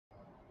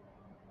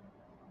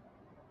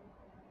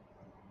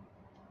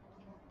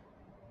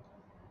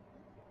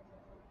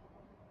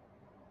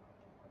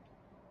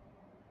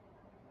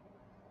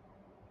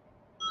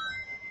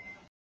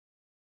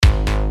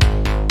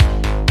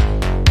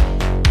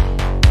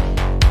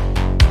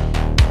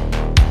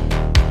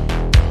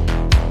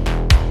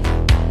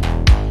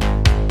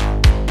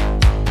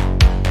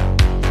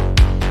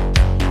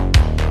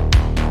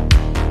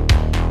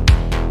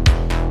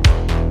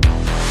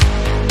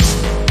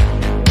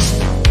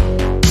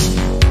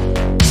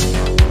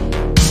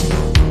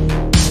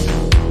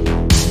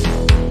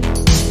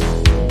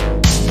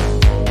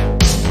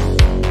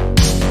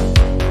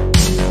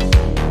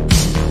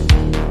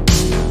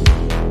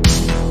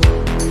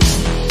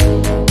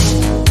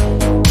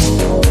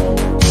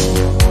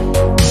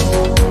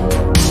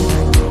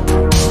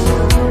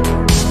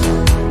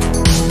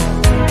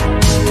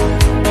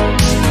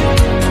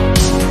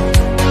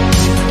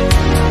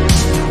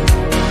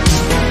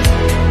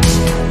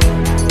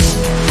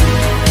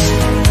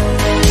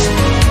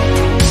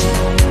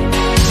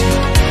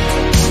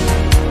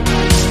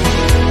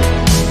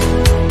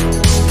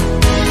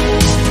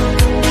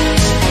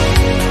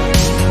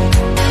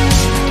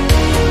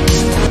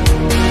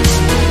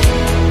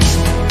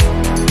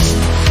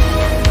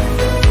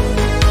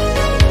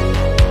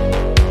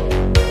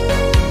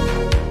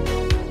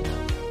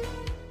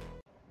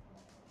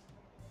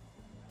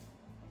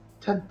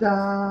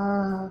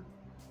Ta-da!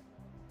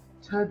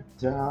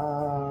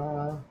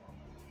 Ta-da!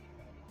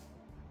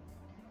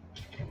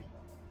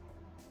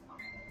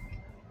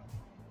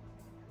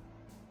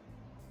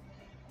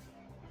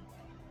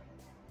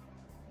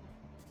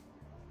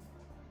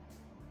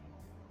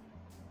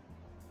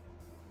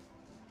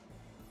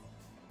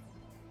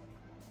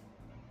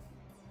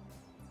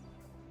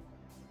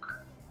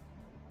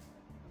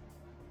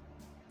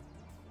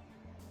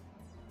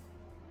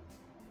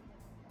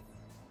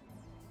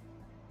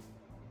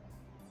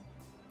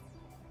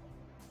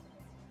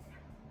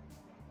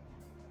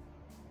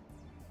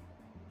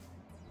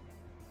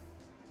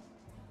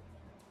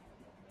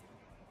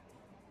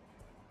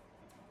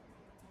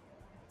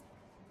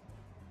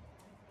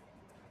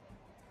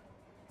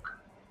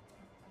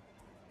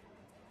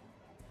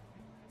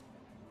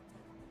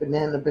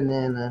 Banana,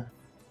 banana.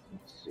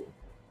 Let's see.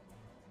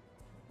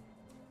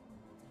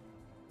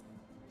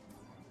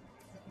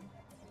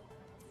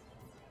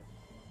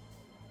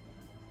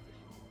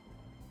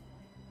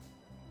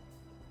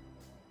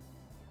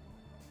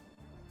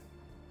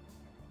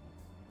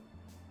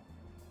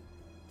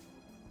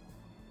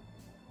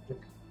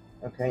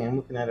 Okay, I'm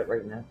looking at it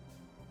right now.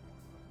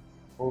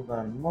 Hold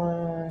on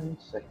 1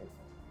 second.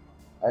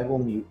 I will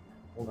mute.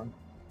 Hold on.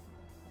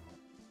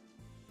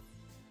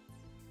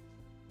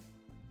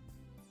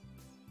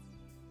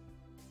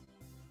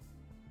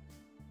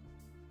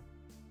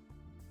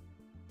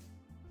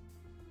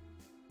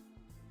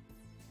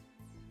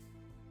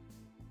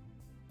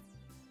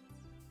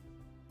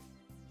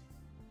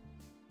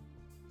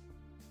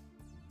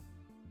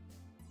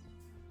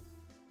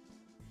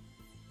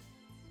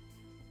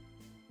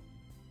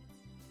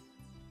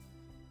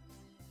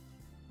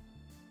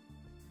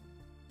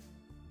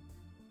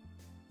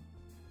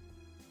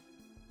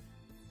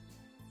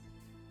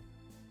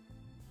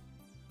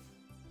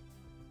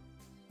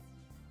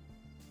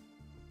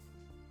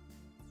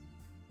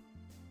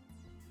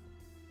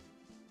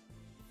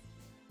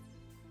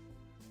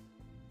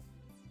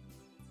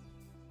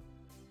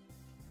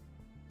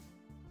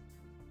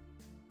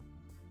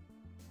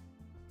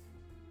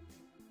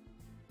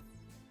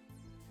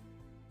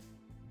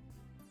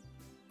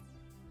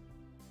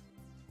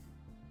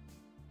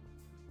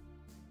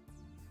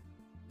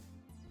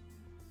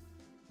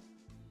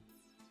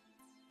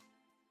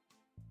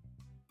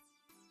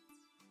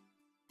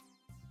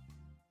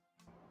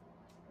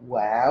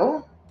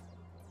 Wow.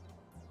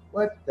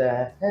 What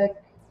the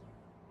heck?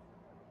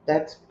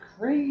 That's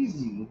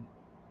crazy.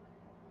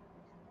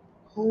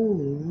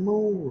 Holy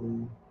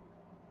moly.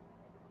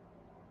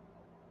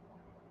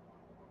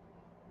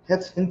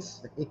 That's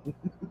insane.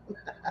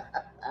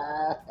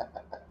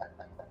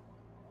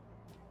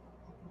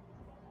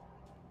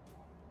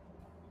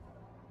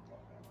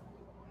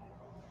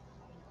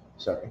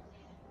 Sorry.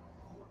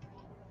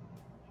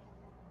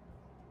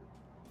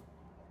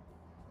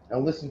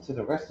 I'll listen to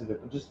the rest of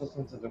it, but just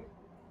listen to the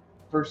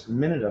first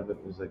minute of it.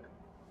 It was like,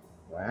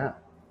 wow.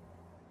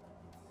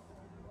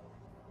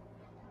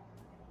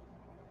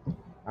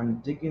 I'm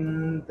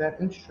digging that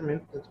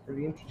instrument. That's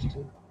pretty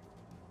interesting.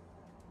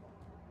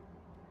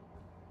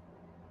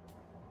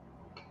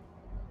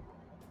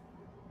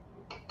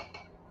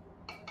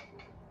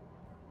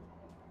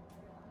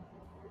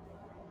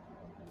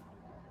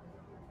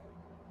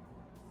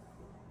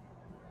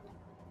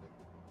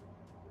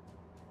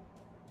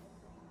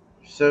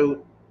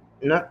 So,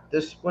 not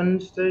this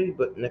Wednesday,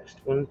 but next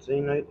Wednesday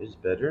night is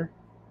better.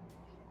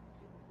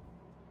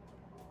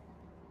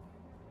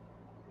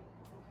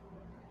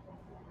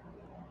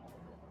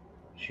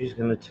 She's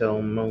gonna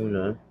tell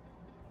Mona.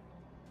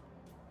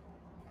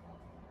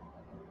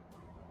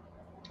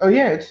 Oh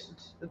yeah, it's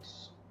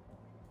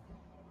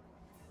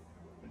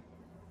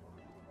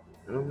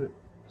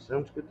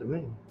sounds good to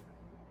me.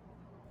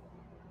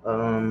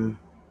 Um,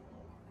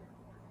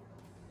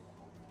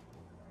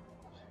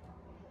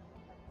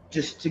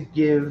 just to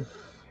give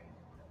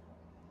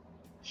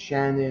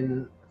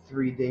Shannon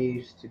 3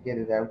 days to get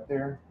it out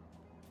there,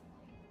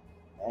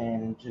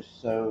 and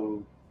just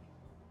so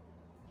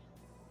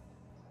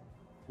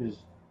because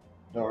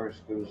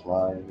Doris goes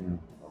live and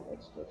all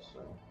that stuff.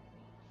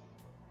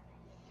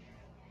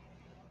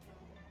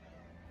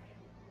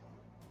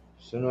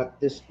 So not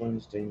this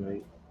Wednesday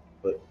night,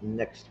 but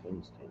next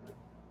Wednesday night.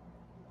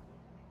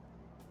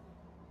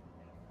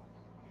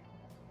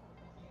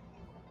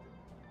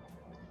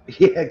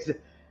 Yeah,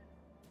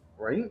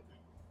 right.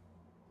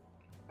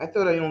 I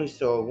thought I only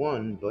saw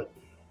one, but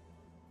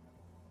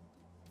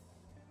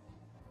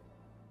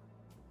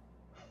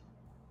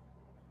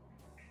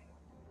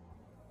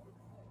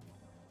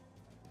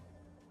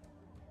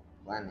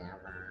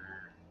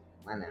whenever,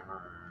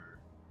 whenever.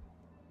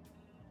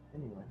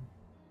 Anyway,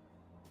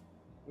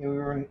 yeah, we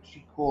were.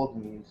 She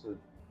called me instead of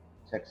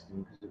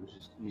texting because it was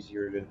just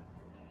easier to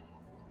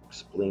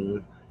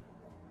explain.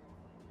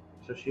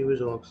 So she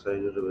was all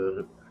excited about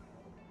it.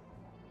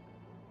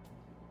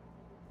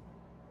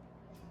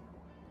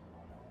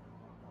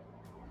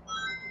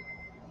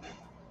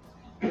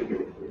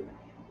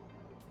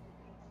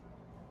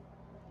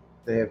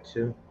 They have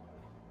two.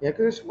 Yeah,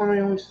 because one I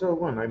only saw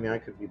one. I mean, I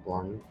could be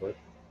blind, but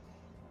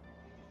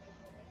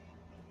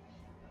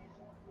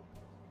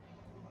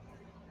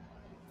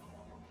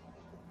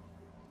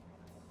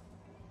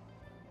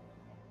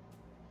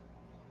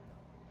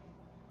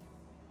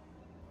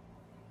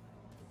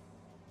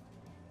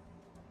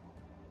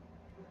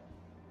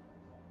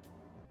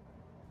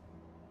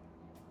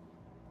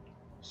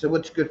So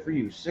what's good for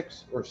you,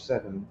 6 or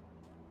 7?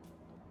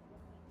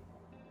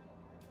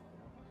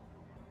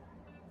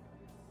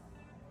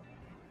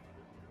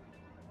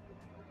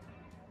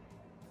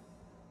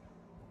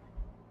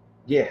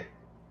 Yeah.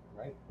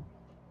 Right.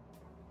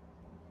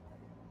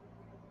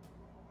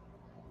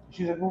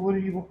 She's like, well, what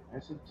do you want? I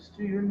said, just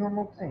do your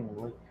normal thing.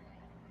 Like,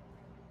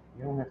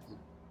 you don't have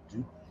to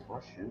do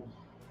brushes.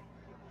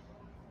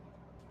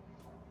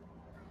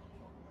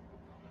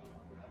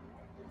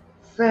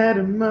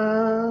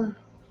 Fatima.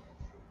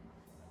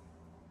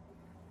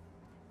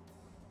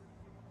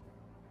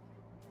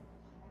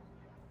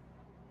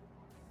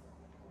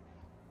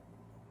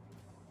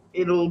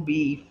 It'll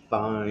be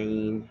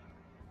fine.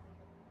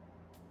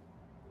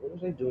 What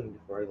was I doing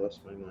before I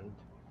lost my mind?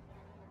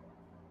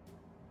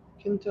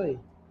 Can't tell you.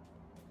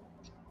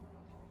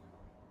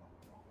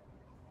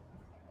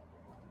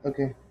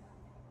 Okay.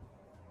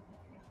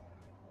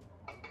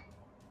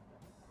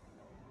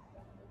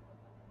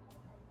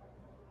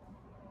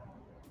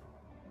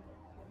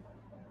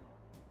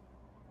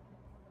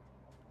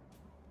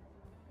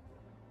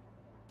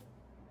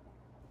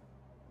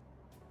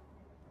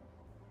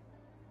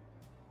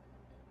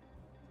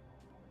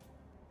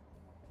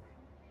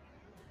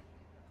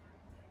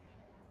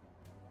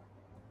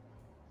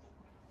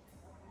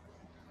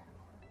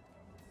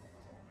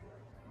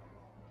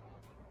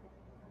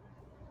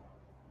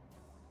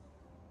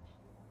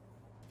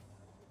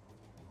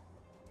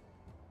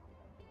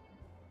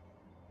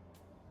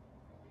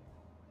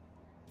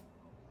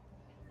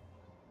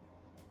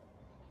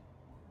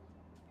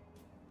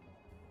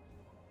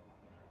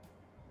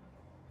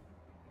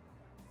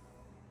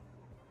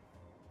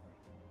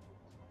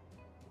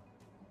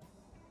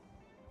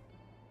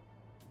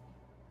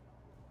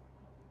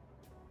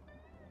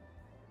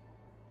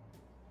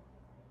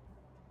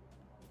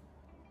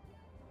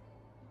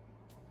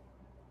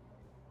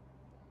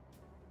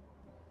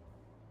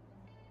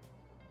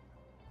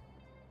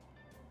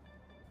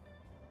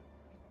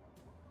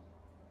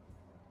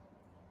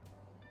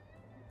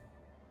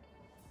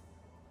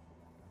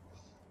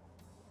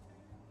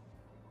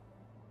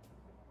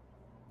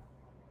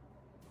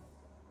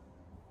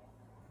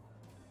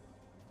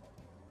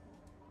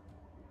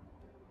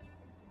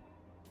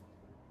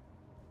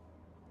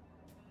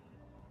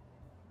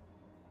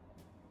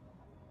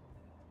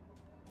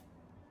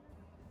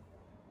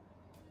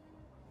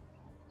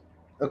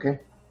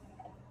 Okay.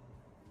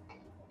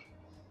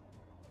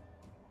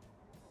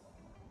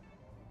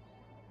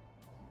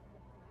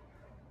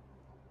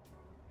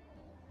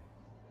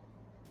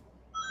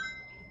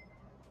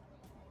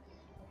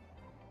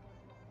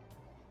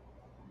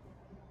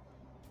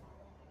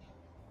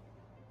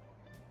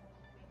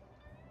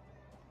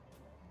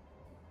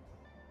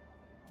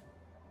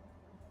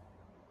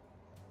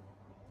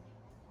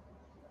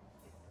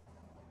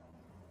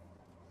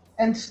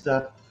 And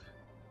stuff.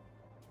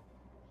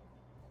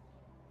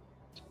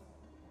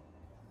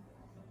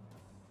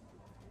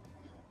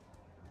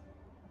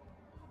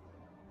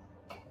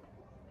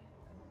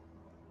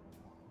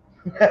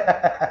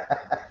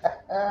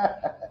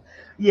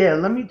 Yeah,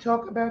 let me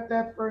talk about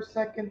that for a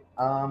second.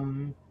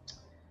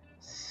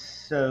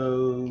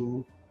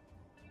 So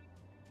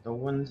the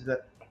ones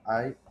that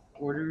I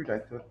ordered, I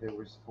thought there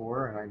was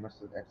 4, and I must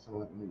have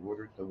accidentally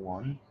ordered the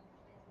one.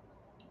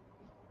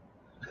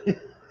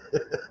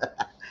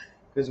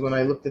 Because when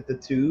I looked at the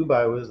tube,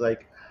 I was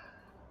like,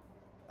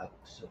 I was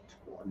so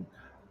torn.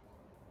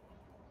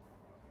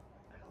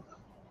 I don't know.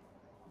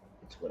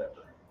 It's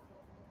whatever.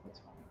 It's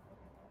fine.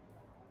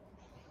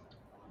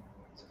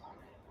 It's fine.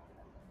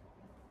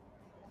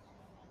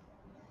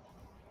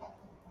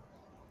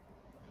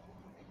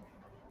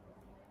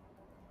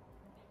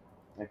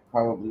 I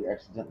probably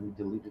accidentally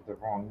deleted the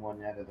wrong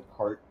one out of the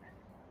cart.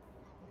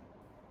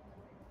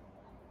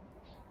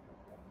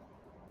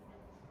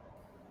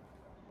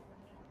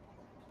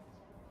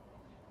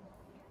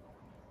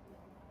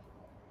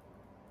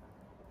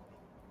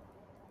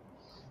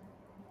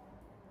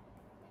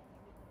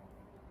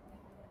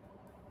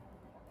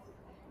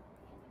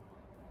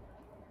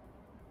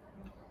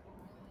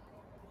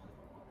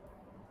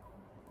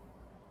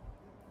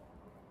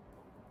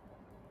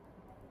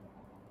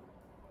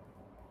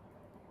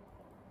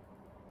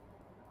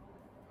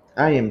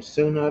 I am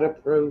so not a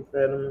pro,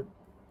 Fatima.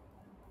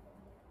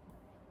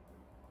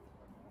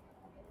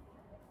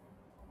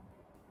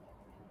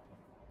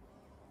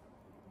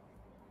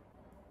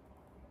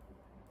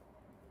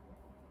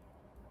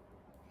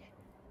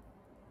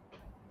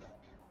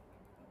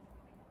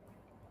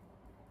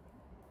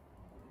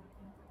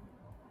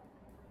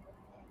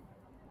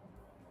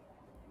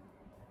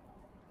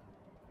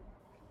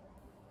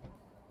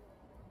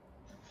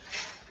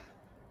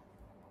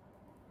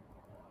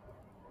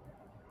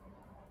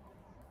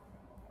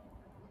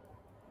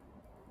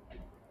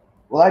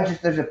 Well,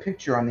 there's a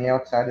picture on the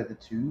outside of the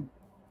tube.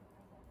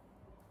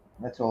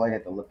 That's all I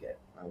had to look at.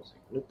 I was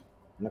like, nope,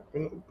 I'm not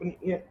going to open it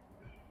yet.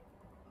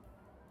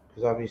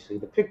 Because obviously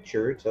the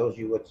picture tells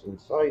you what's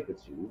inside the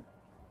tube.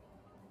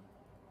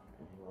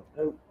 And you're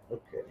like, oh,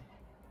 okay.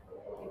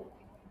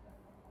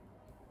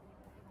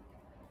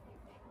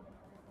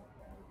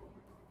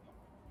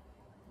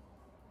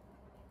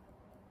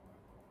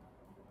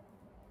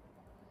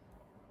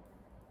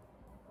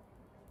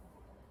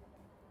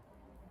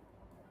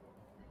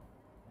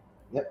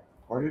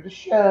 part of the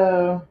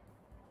show.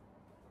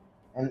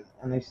 And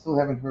I still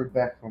haven't heard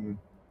back from,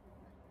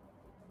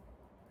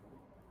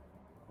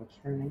 what's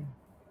her name?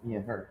 Yeah,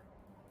 her.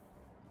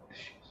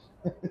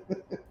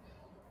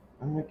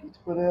 I'm like, it's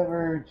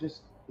whatever.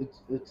 Just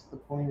it's the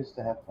point is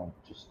to have fun.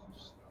 Just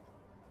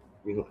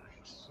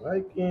relax.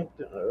 I can't.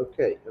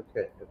 Okay.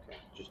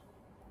 Just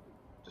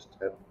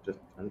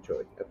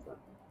enjoy. Have fun.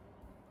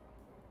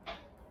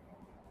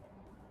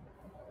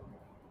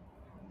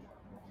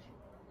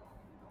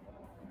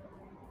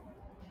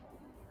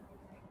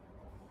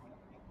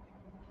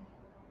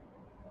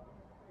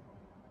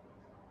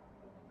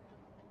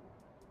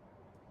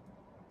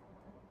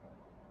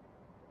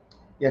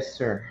 Yes,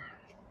 sir.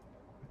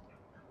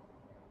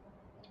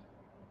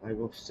 I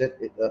will set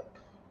it up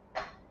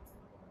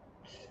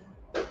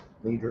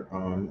later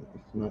on,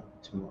 if not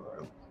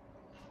tomorrow.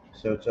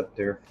 So it's up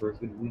there for a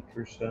good week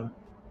or so.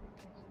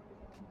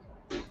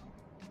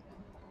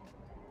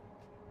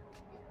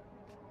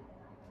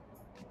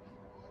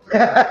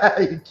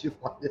 You do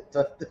want it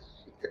done this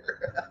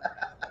year.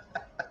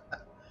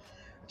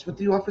 That's what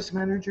the office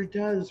manager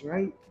does,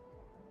 right?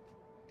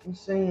 I'm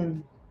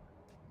saying.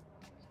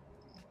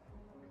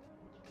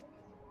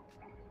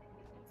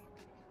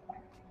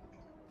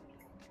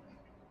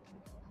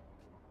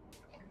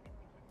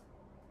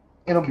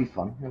 It'll be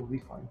fun. It'll be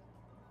fun.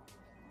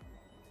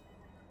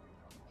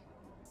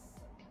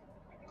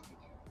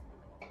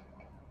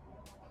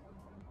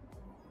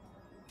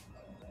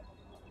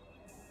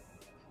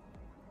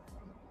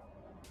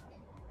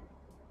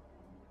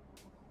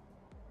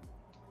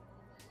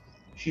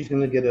 She's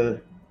gonna get a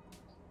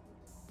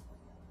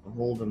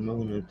hold of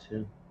Mona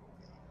too.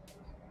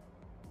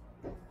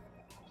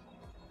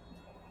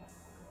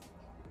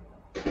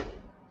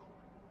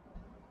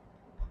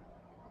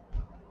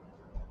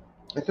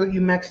 I thought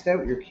you maxed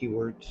out your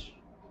keywords.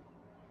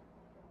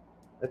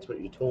 That's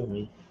what you told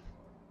me.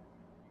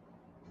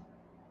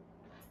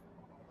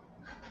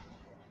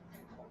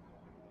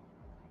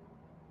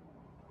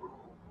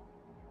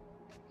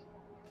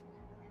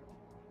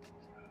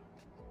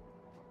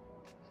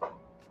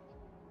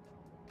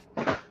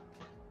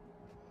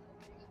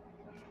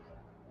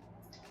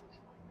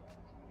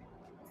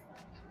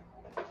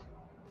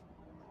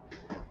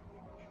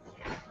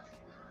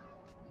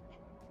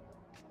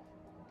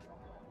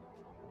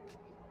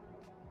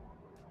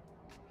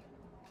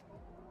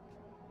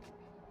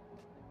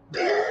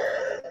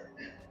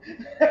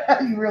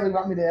 You really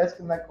want me to ask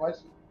him that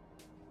question?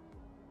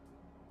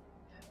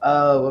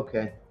 Oh,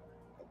 okay.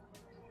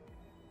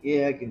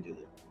 Yeah, I can do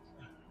that.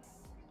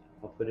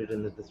 I'll put it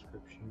in the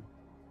description.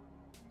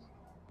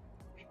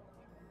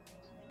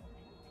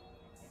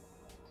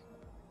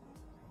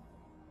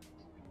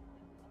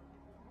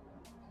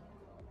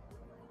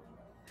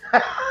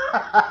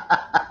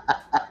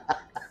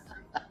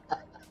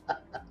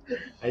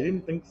 I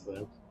didn't think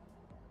so.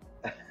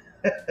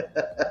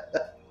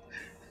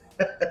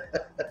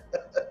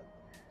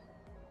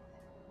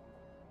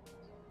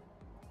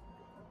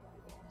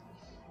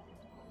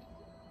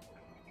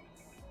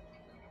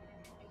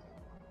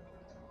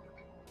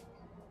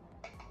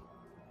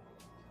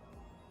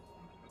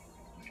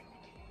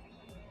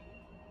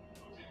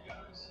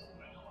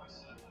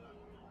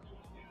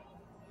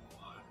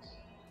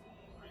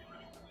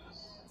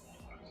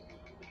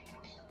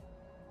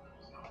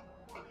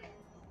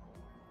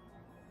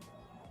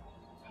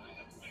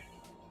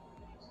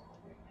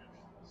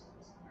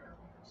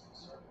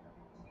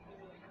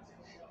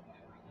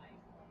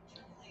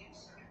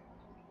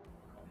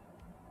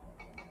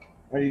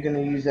 Are you going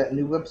to use that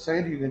new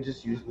website or are you going to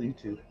just use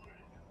YouTube?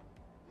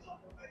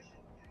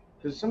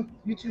 Because some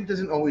YouTube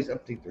doesn't always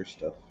update their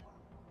stuff.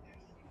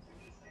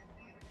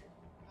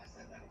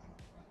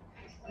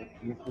 Like,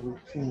 you have to wait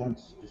 2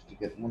 months just to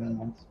get 1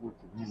 month's worth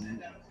of new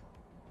music.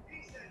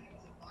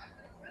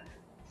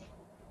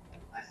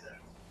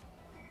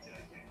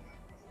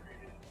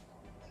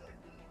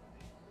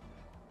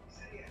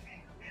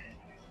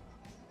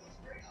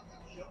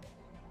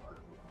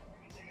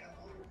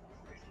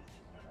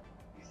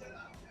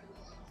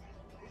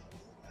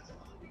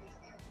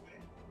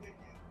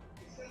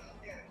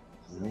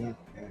 Man,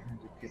 I had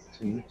to get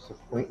to Nick's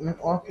appointment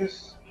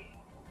office.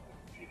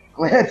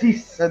 Glad he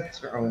said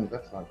Tyrone.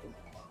 That's not good.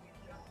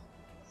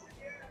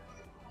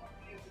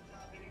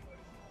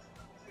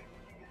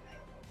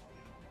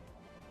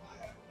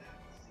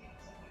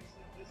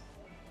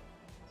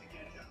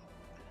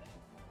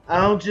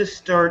 I'll just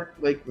start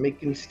like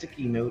making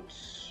sticky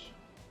notes.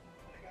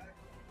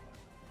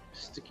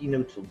 Sticky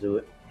notes will do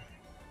it.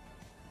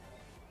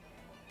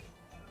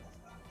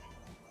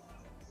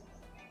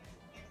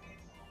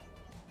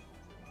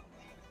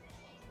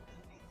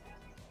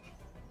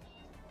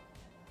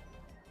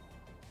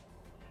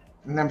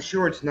 And I'm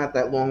sure it's not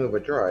that long of a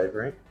drive,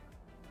 right?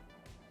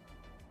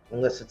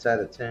 Unless it's out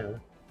of town.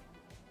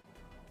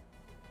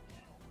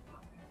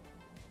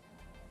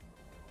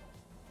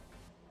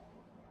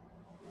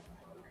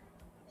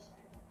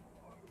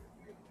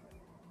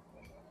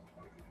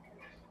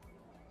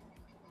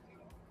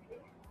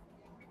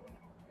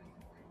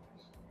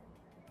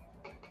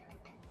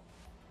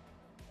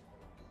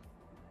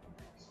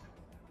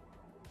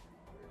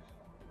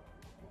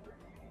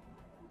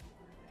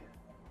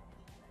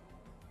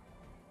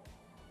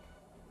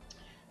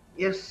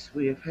 Yes,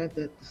 we have had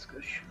that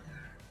discussion.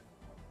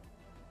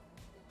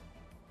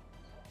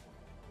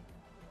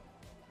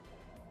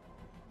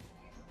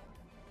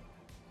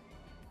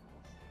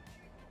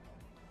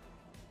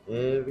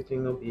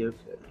 Everything will be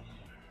okay.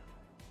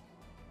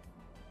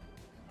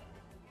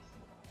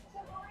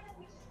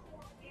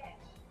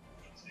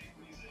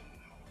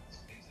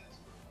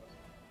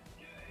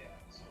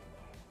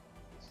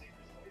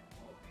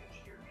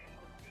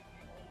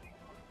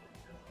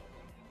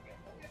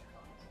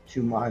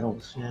 Two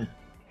miles, yeah.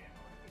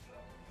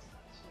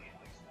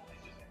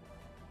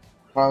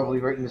 Probably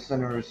right in the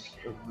center of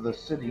the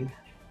city.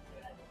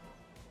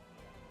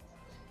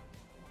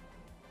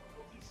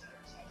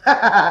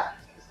 Oh,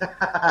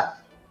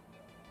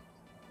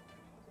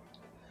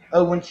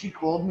 when she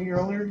called me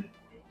earlier,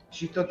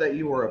 she thought that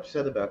you were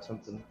upset about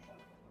something.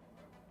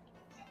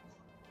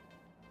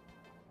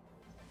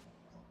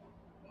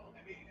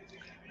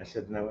 I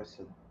said no. I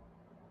said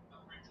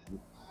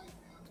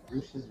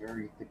Bruce is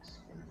very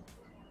thick-skinned.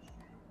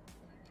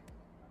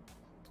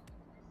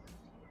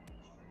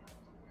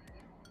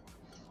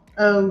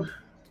 Oh,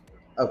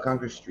 oh,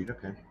 Congress Street.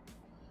 Okay.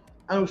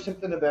 Oh,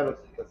 something about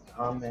a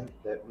comment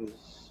that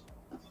was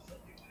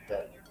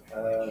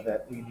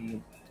that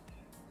lady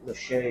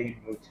Lachey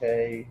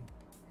Vote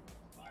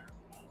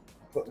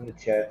put in the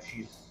chat.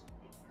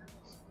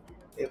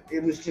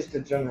 It was just a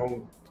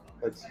general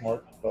like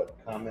smart but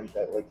comment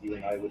that like you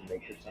and I would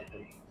make or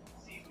something.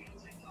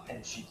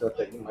 And she thought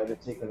that you might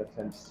have taken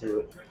offense to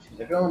it. She's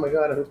like, "Oh my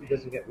god, I hope he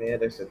doesn't get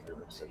mad." I said, "No."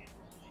 I said,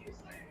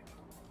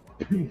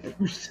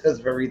 Bruce has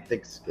very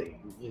thick skin.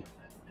 Yeah,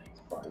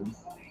 it's fine.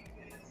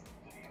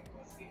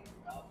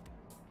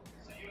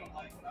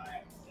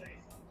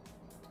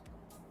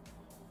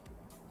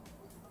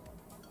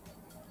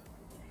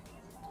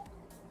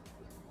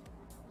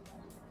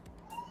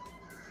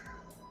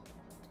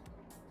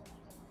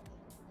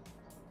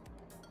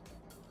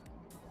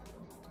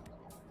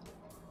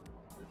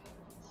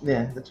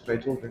 Yeah, that's what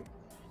I told her.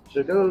 She's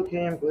like, "Oh,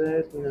 okay, I'm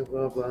glad,"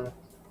 blah blah. I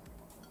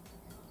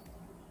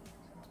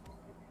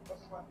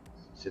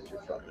said,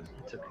 "You're fine.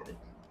 It's okay.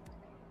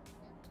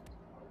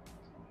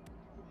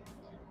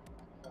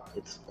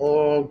 It's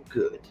all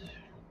good."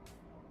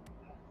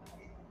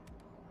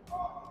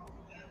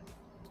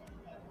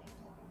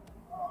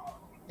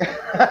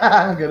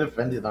 I'm get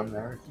offended. I'm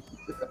married.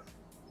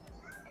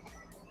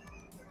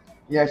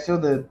 Yeah, I saw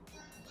the.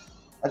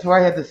 That's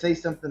why I had to say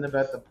something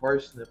about the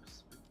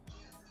parsnips.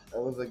 I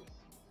was like,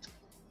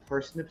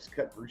 parsnips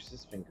cut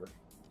Bruce's finger.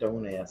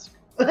 Don't ask.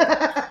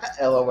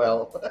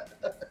 LOL.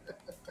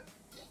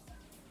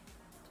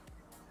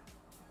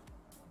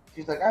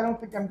 She's like, I don't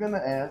think I'm gonna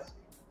ask.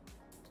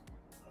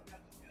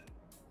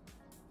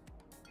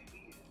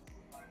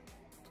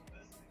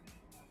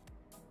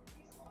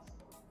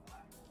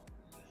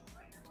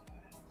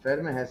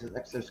 Fatima has an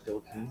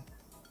exoskeleton.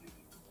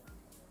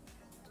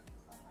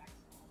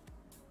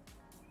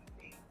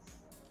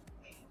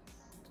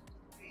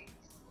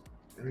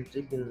 I'm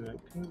digging my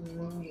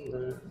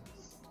pillow.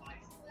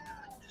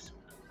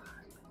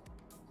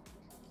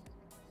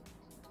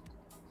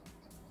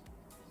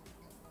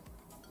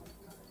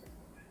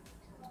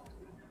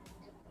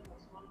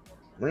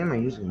 Why am I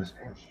using this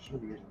brush? I should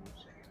be using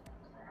this.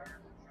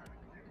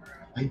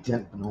 I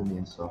dent Bonomi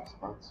in soft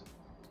spots.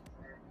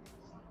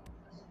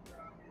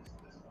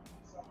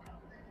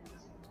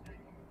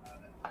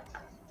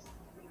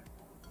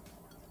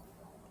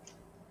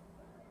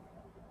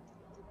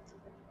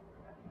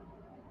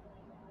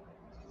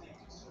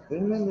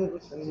 Remember the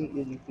tiny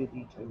itty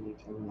bitty tiny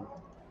tiny.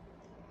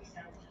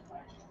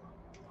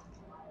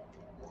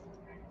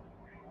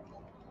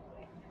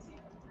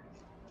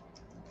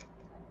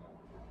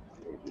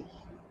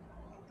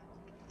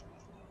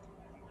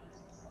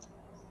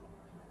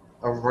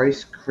 A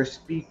Rice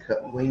Krispie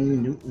cut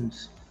Wayne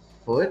Newton's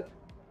foot?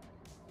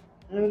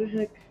 How the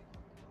heck?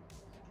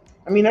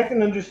 I mean, I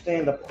can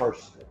understand a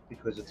parsnip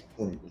because it's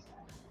pointy.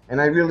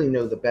 And I really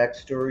know the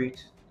backstory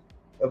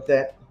of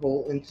that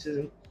whole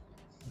incident.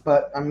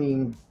 But, I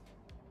mean,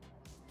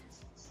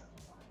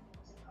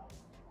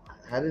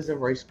 how does a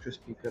Rice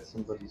Krispie cut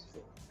somebody's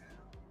foot?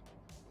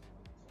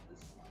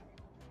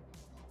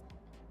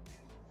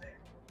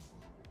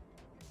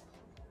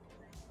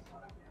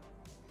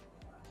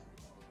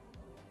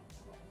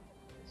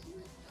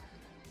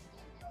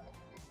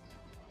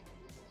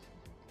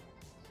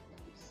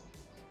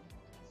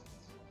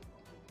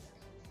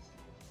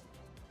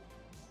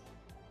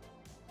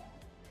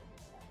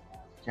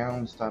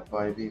 Callan stopped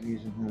by. Baby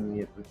isn't home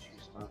yet, but she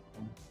stopped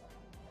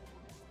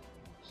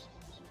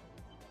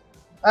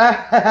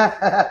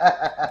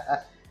by.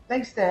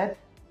 Thanks, Dad.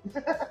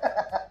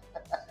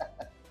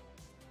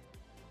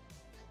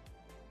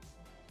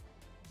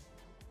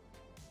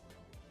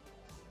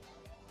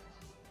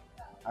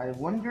 I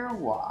wonder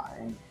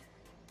why.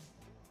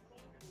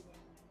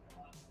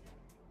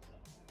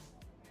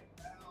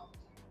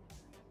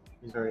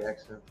 He's very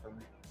excellent for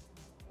me.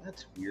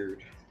 That's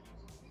weird.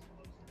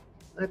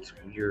 That's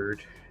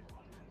weird.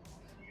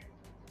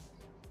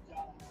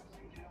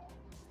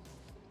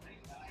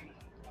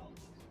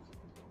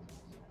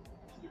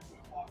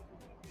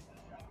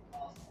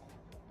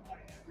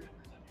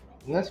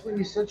 Well, that's what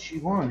you said she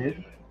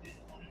wanted.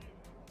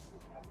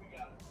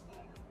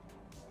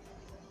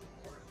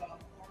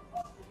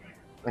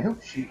 I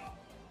hope she.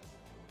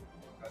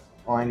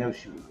 Oh, I know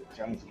she would. I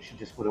don't think she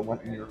just would have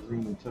went in your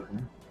room and took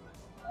them.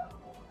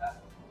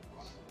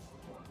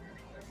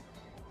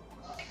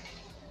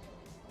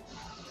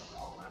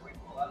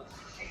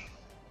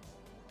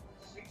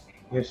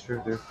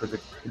 Yesterday for the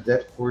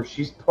cadet force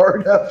she's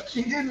part of.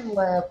 She didn't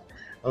laugh.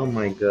 Oh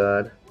my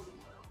god.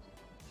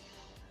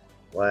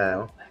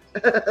 Wow.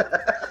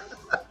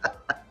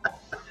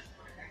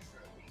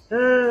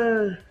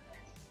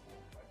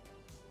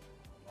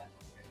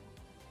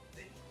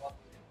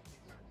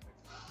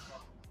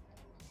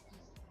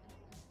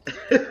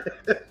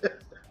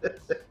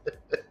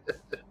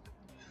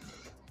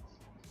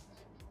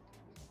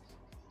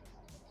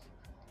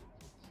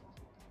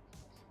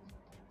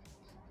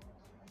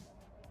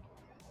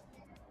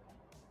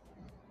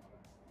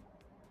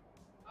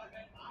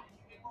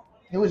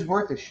 It was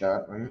worth a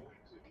shot, right?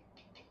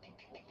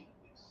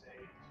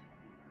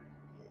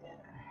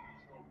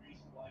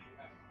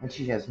 And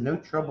she has no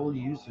trouble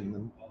using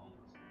them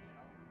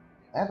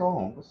at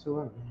all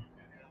whatsoever.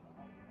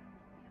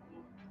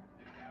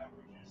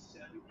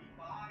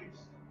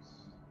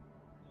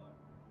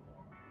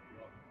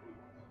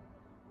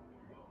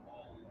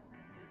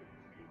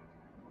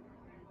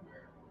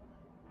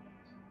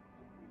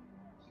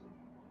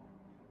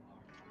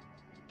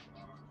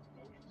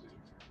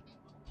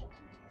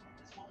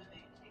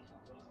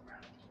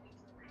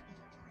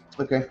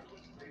 Okay.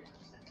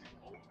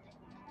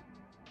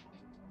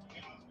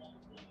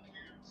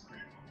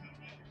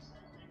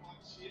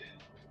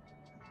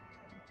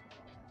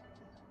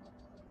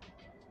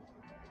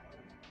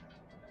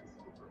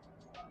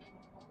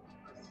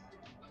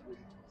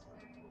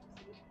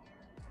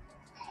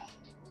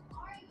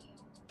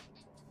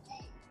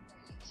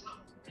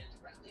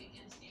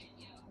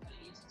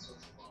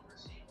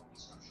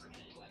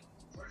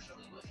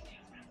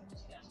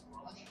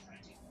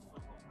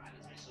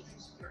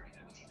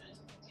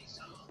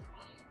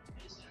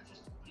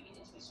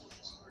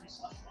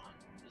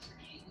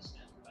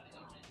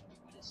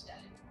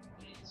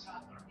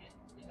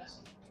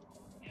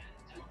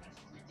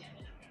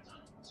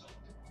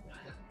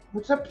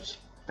 What's up,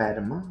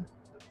 Fatima?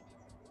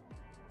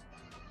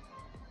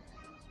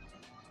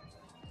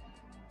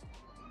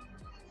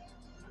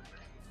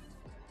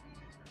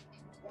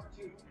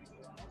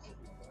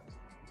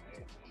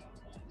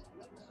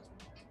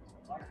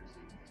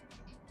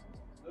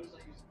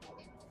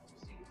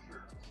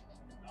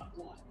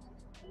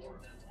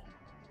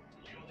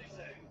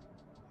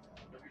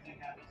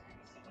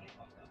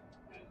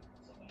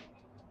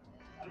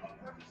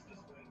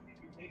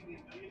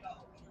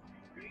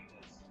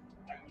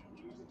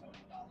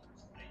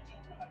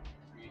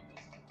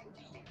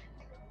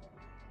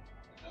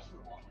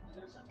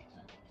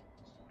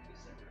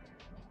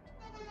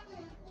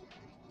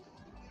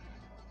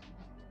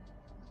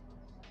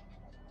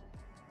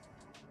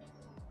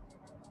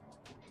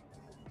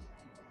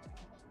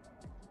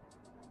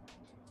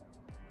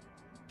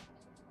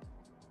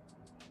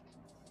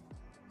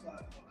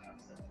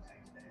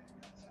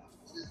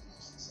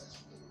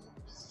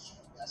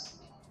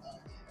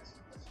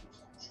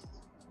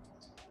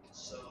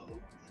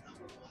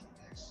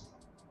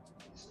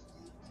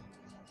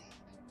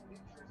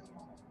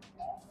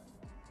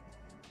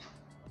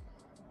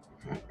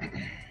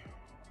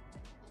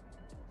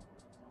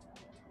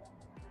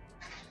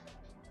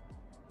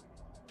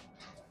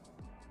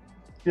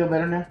 Feel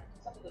better now?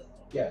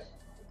 Yes.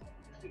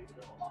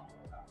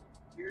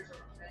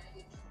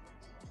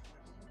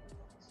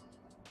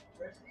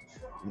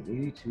 In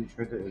 82,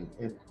 tried to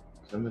add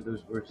some of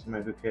those words to my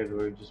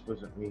vocabulary, just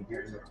wasn't me.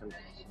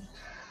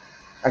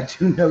 I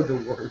do know the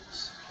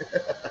words.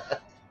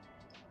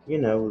 You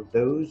know,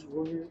 those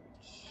words.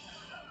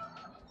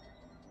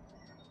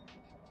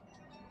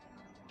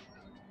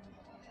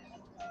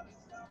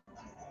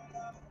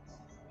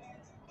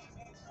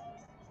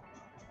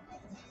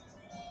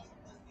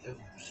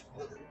 Those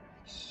words.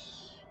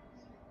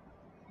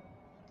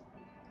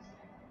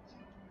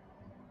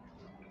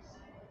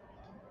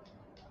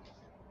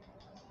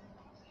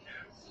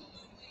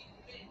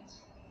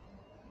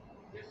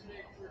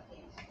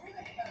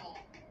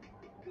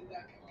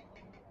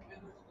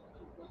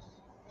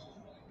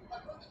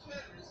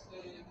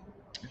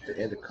 I have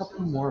to add a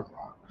couple more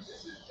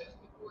rocks.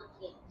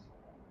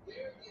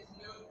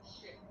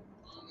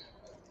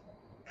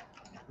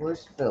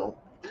 Where's Phil?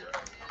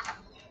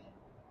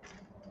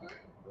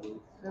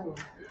 Phil.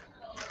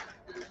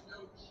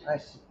 I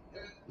see.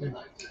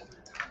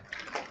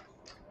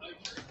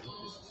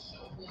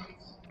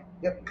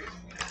 Yep.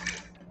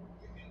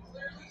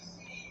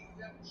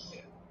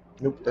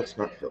 Nope, that's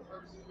not Phil.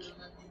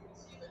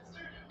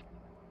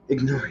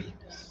 Ignoring.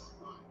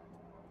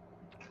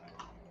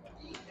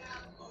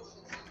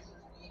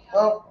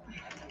 Well,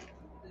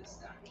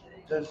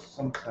 it does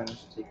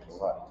sometimes take a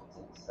lot to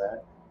think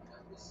that.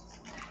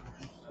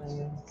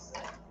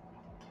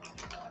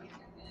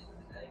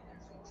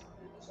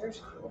 There's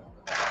Phil.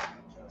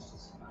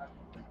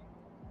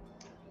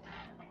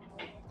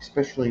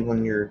 Especially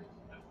when you're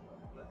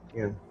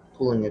you know,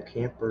 pulling a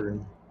camper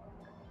and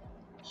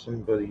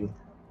somebody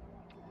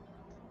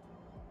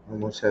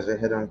almost has a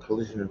head-on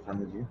collision in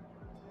front of you.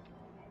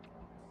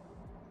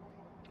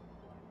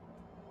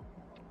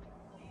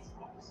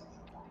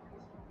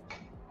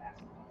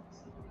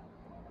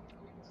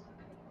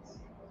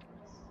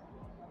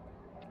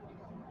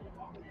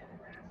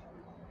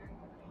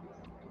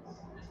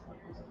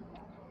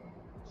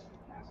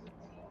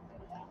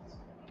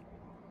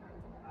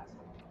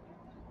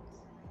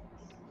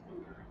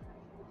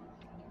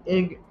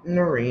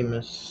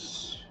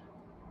 Ignoramus.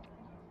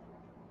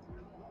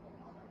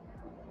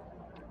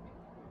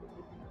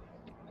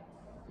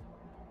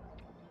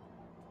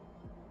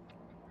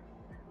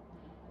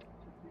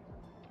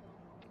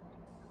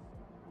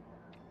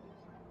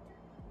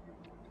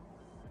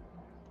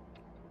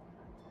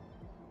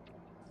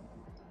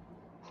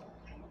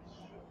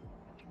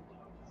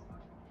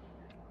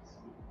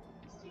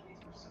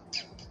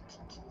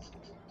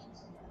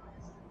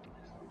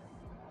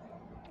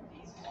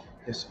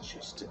 Guess I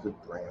should stick with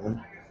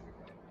brown.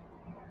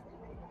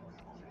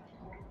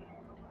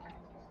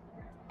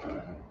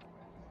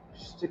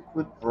 Stick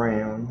with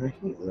brown. I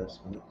hate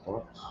last minute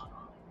thoughts.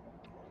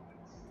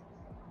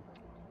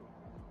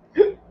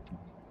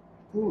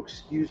 Oh,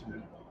 excuse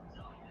me.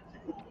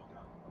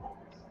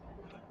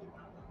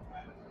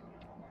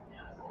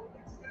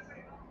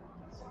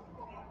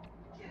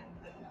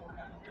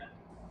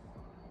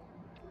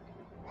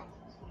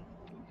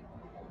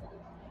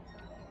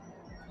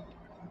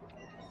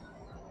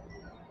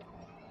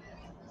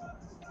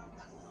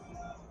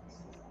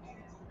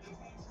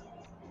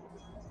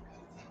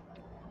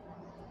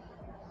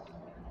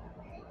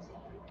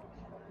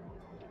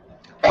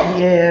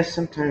 Yeah,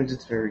 sometimes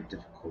it's very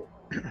difficult.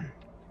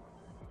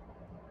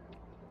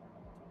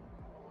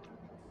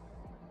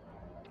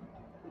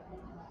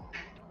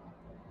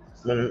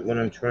 When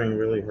I'm trying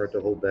really hard to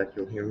hold back,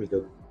 you'll hear me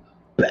go,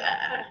 bah!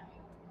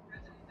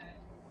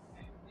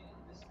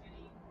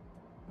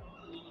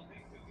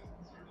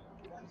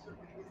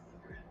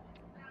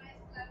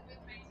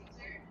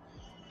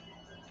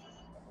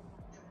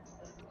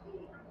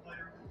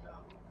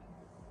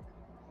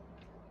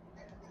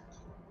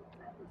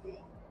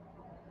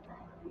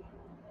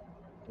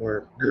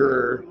 Or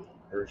grr,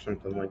 or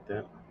something like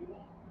that.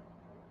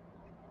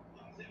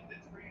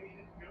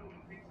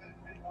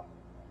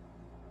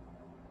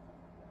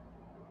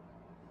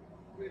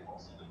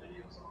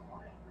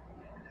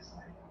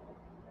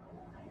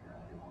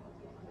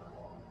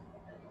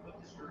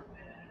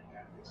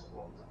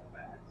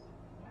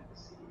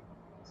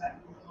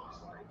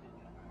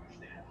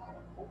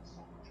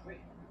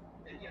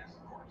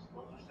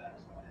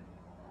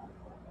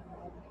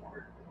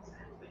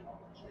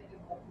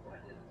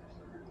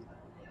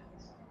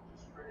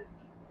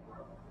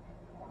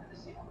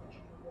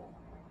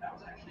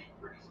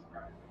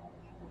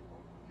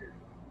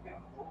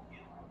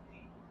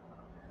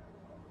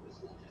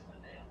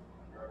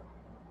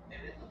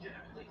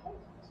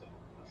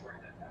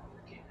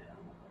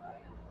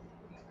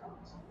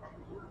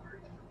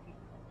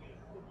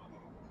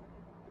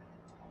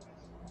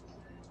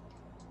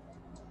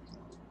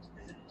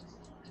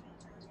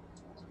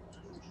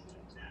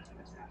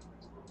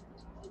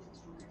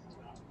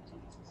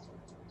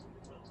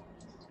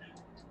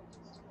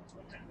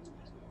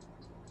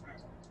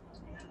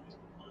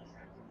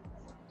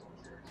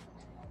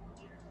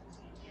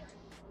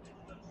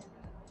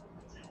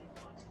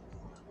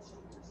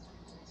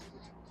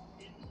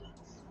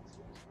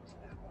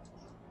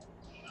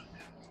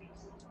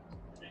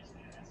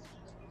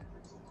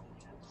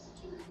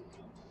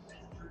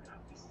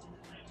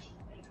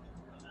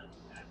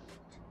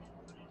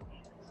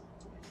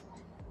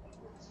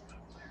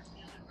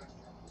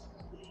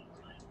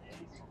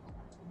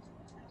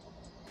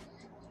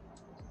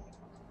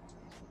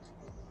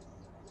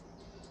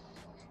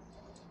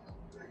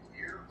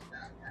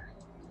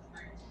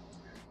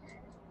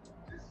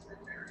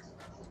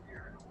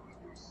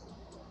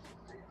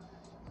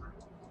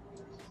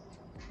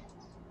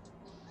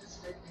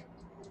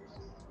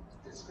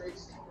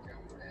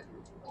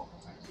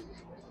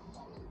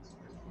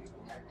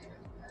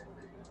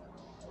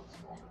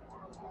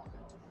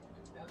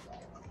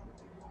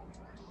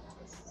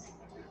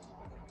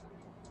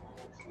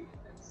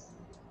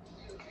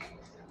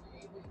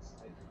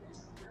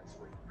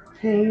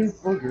 Pain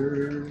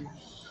boogers.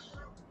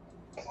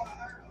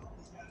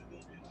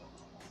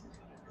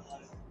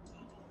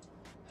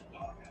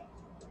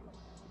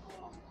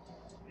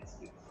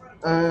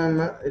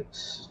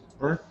 It's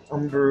burnt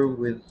umber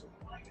with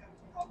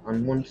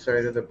on one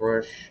side of the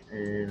brush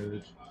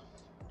and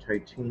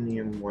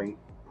titanium white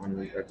on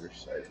the other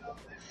side of the brush.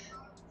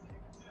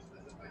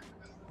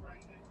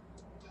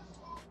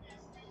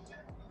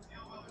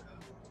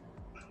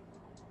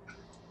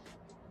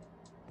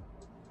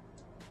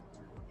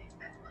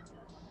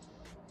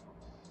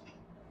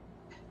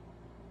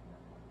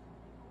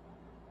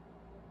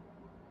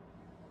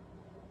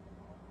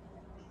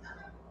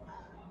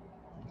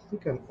 I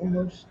think I'm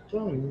almost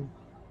done.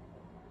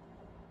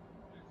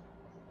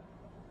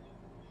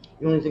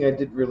 The only thing I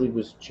did really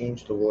was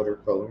change the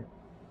watercolor,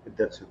 but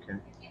that's okay.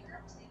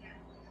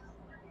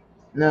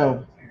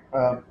 No,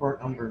 part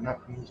umber,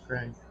 not Phoenix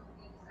gray.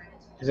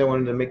 Because I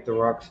wanted to make the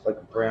rocks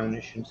like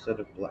brownish instead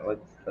of black, like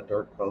a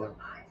dark color.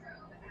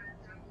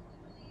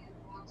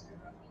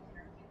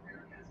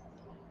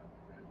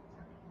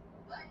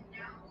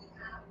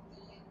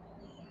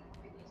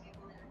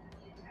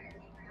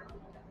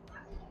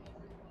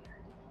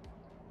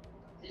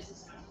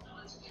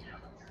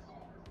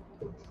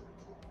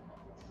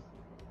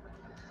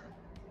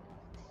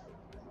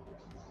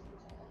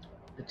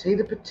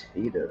 Potato,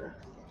 potato.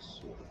 Let's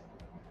see.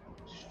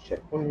 Let's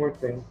check one more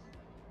thing.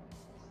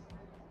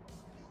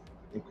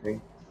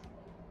 Okay.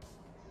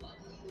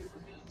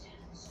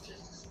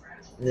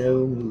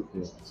 No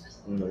movement.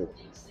 No.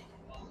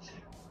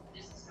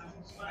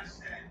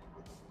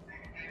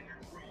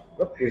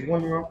 Oh, there's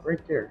one rock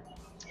right there.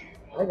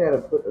 I gotta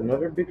put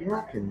another big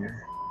rock in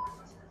there.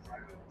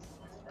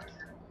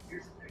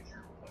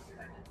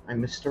 I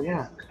missed a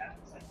rock.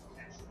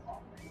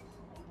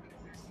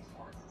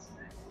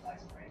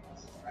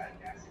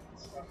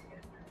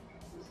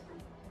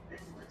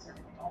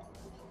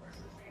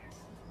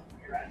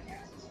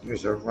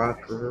 There's a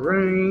rock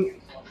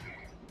right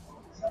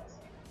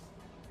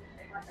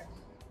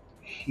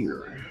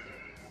here.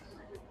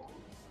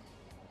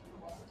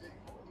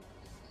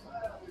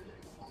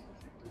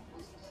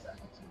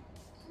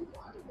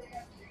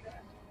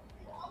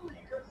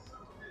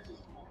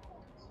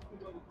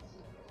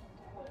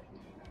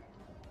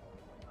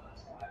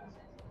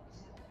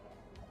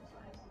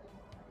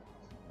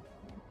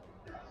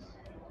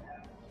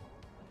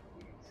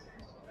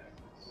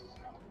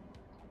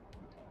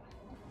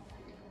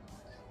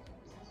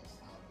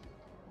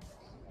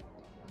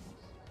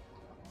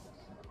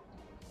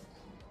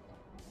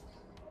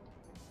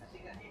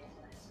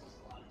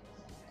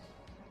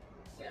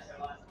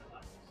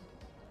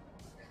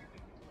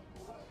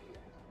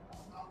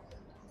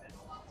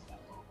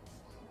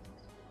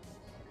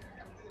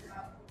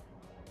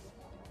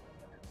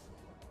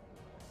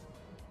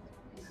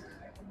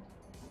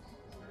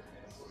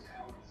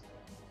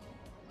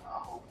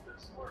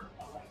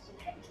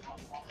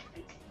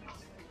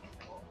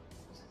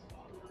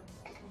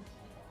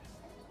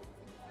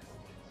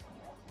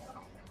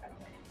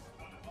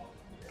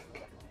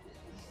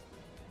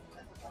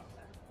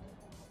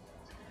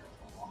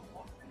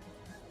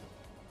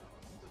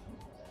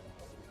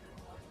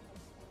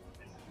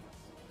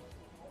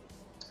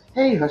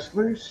 Hey,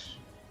 hustlers.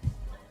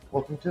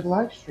 Welcome to the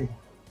live stream.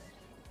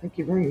 Thank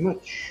you very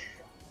much.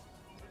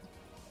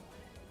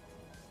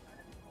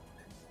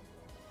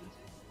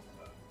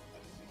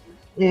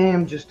 Yeah,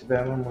 I'm just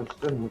about almost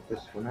done with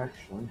this one,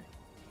 actually.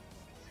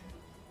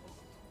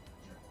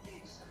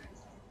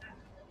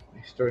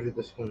 I started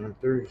this one on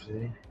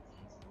Thursday.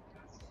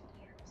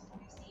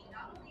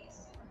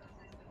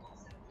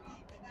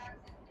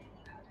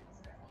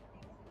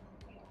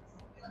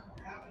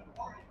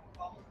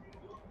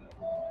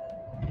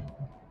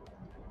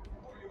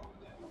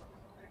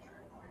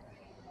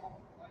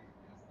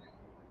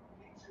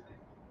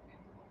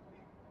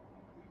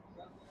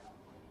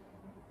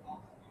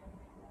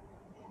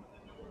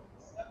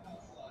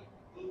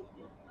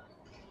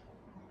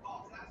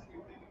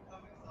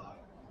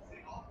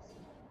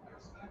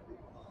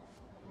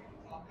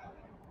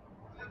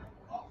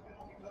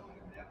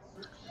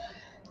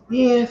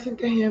 Yeah, I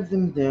think I have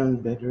them down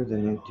better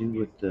than I do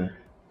with the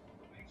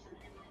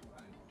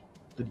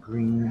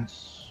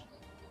greens.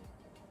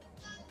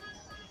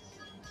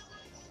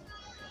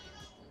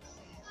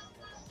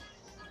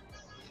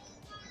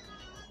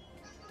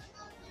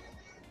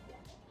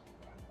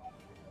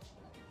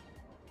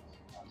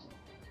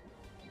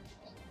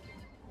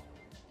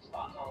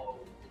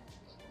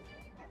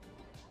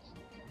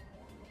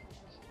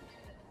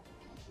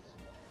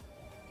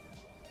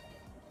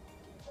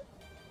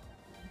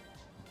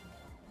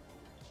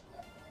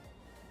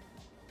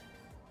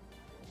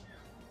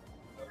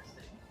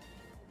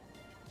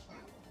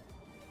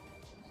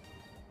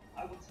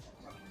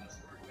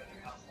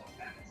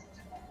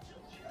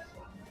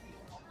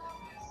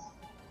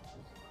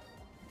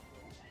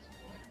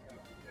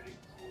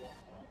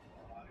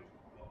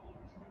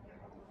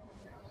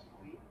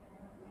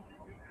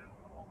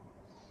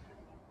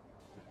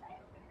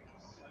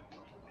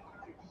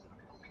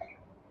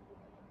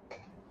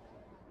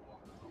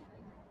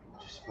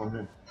 Just want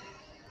to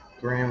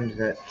ground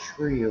that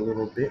tree a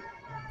little bit.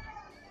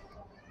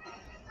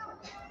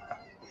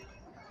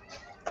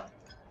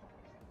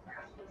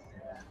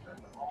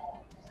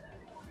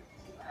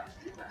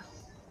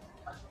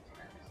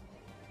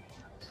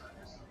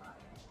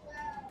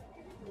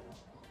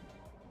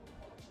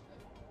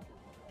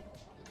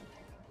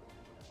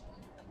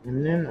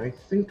 And then I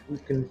think we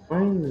can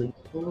finally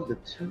pull the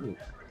tube.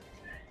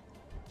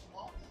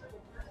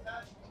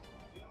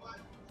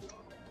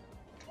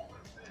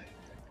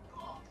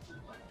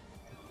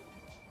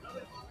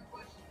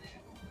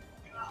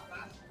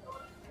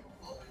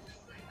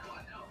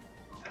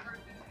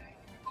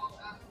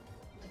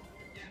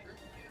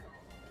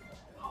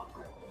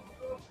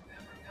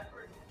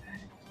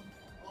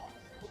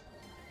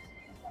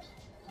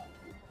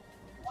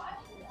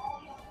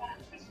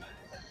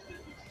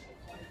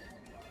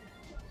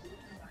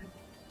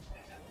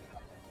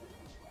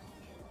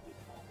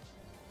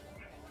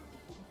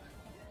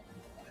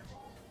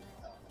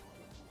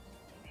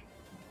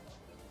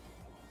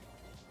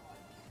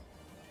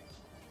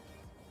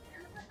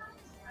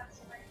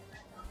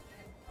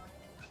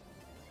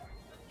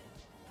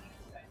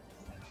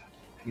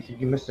 You think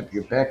you messed up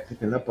your back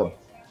picking up a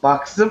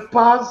box of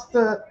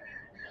pasta?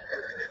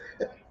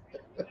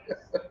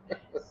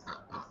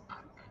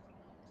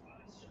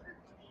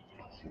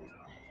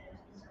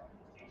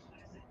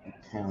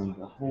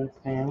 A whole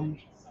pound?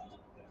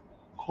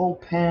 Whole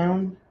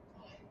pound?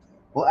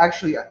 Well,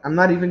 actually, I'm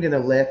not even going to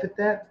laugh at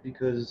that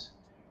because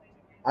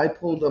I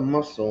pulled a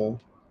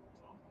muscle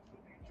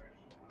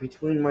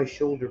between my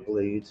shoulder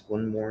blades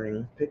one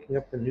morning picking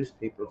up the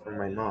newspaper from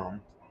my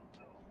mom.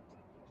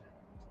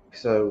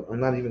 So I'm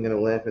not even going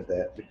to laugh at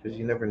that because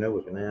you never know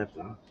what's going to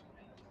happen.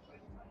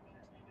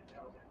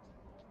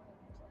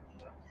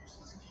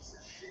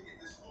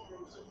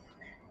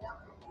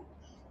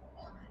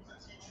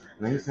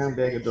 9-pound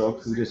bag of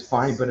dog food is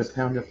fine, but a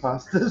pound of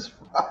pasta is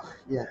rough.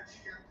 Yeah.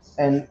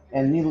 And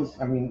needless,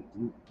 I mean,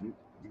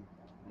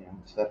 yeah,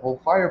 it's that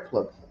whole fire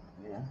plug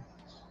thing. Yeah.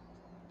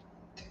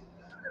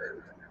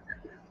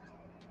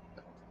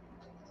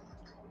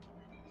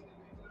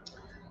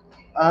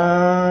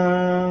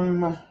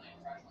 Um,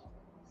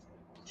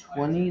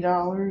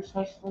 $20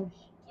 hustlers.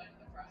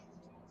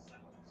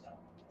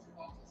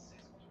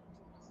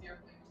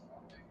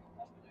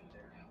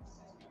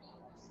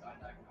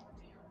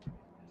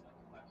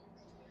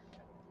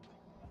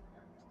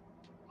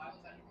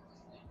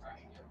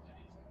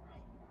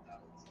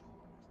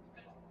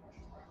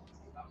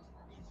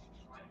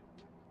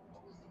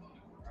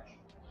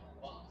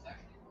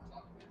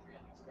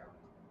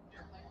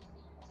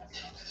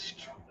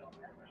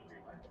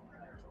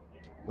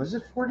 Was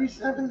it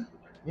 47?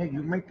 Yeah,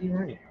 you might be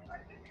right.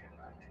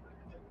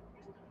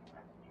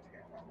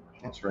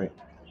 That's right.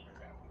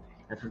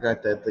 I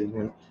forgot that they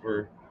went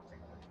for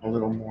a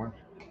little more.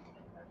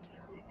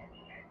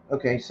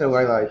 Okay, so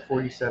I lied.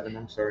 47.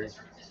 I'm sorry.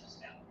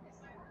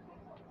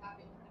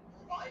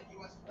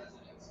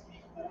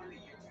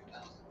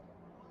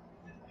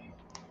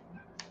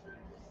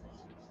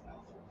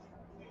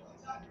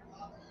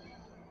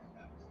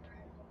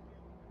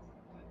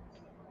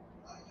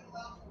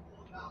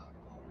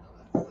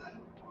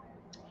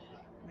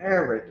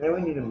 All right, now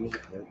we need a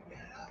music note.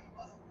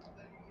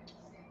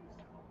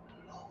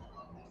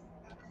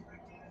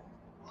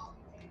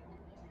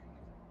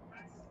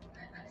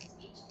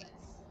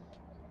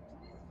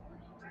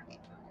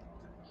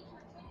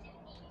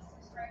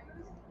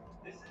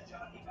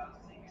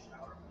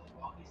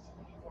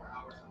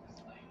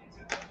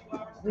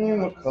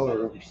 And what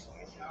color are we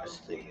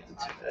seeing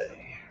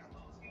today?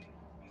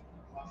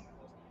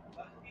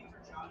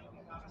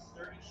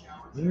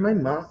 My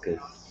moccas.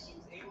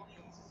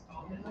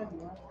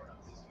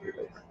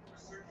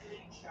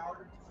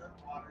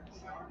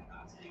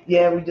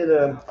 Yeah, we did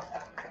a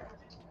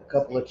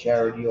couple of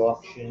charity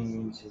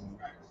auctions and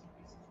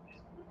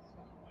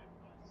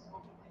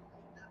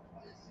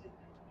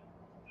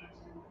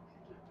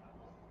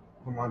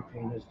Vermont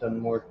Paint has done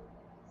more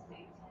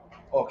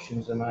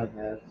auctions than I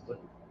have, but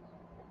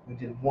we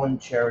did one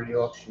charity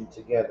auction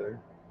together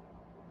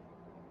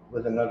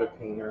with another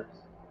painter.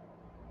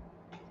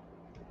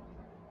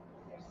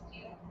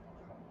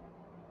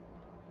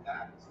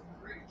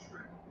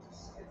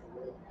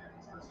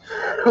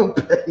 Don't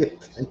pay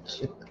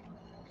attention.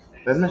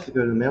 That must have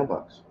go to the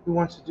mailbox. Who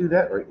wants to do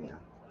that right now?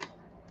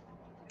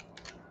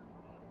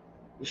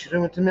 You should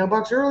have went to the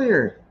mailbox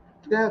earlier.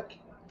 That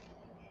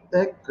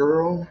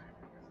girl.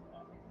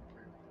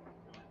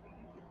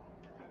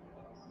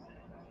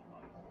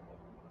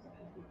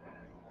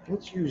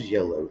 Let's use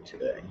yellow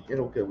today.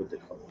 It'll go with the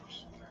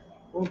colors.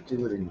 We'll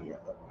do it in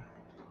yellow.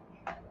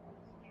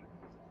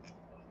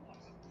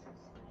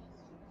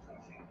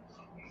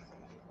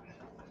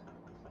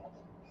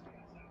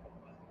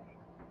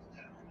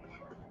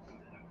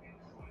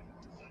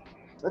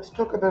 Let's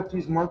talk about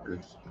these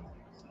markers.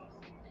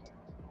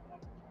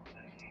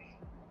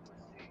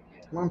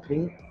 Come on,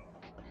 Pink.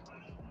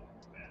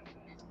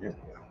 Yeah.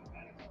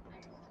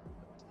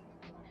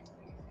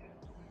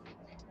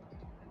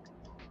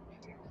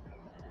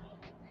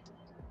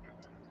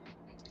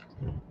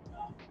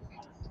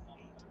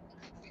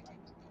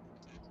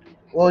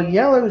 Well,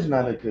 yellow's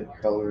not a good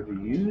color to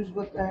use.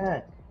 What the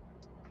heck?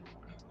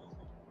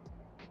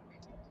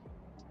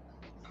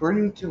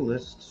 According to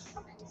lists,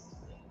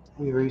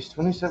 we raised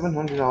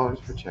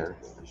 $2,700 for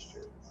charity last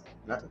year,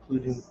 not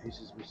including the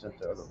pieces we sent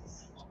to other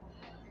ones.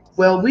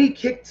 Well, we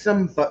kicked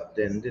some butt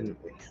then, didn't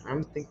we?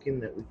 I'm thinking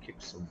that we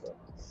kicked some butt.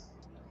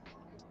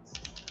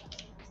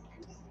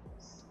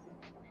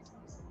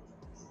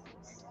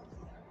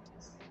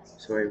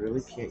 So I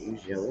really can't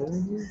use yellow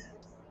in here?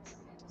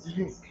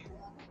 Heck.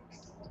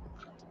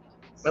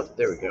 Oh,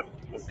 there we go.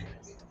 Okay.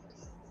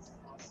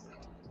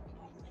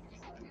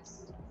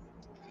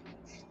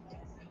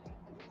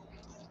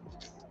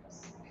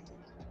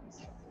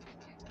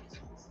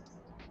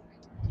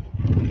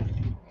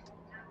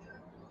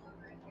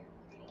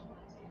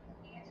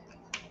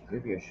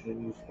 Maybe I should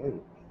have used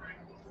white.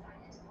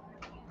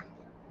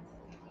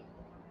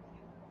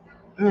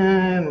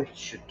 And we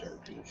should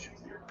darken it. Should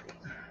be okay.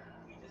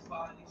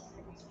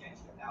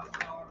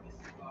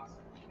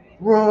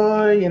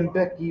 Roy and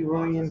Becky,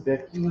 Roy and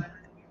Becky.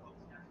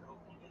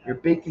 You're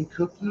baking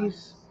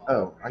cookies?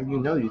 Oh, you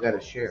know you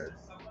gotta share.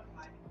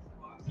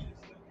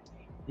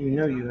 You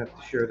know you have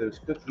to share those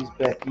cookies,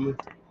 Becky.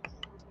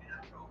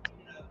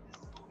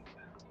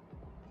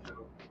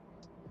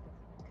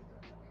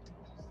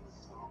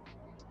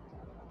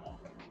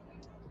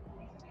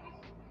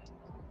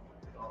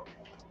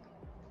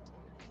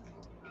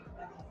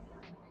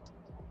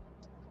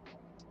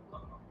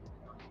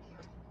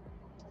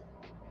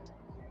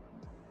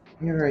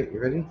 All right,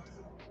 you ready?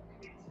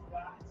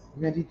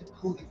 Ready to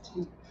pull the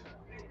tape?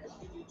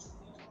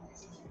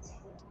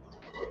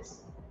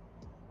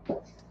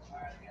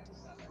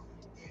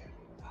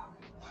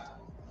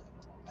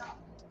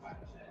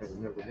 I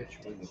remember which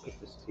one to put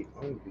this tape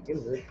on to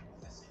begin with.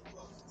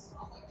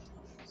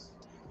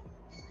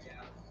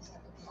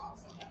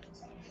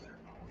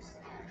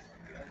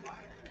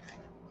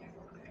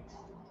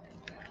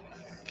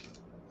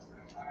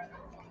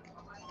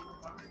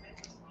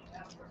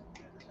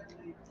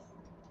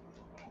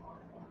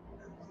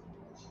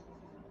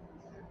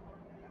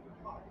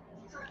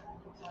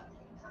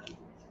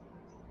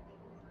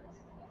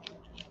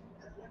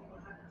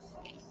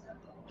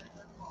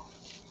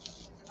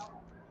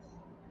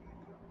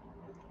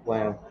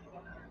 Wow.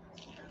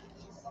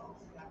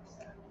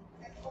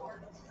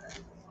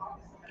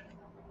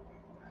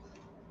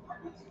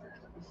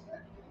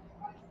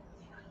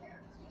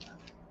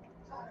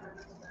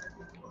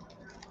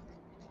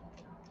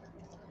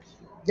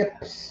 Yep.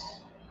 That's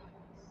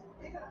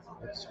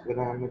what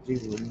I'm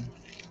doing.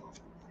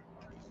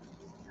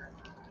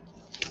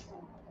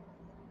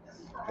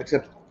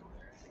 Except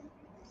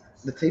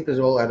the tape is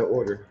all out of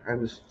order. I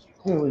was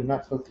clearly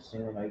not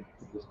focusing when I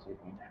put this tape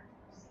on.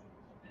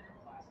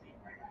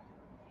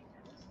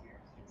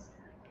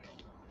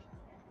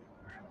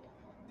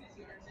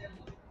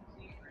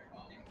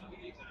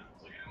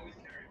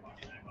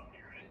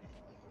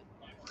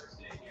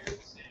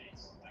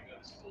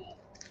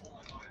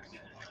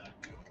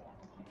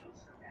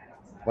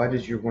 Why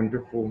does your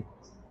wonderful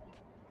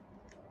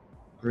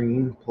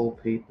green pull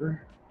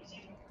paper?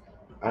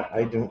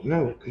 I don't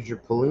know. Because you're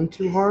pulling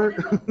too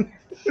hard?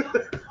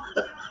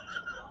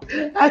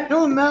 I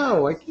don't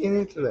know. I can't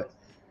answer that.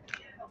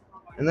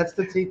 And that's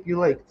the tape you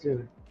like,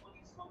 too.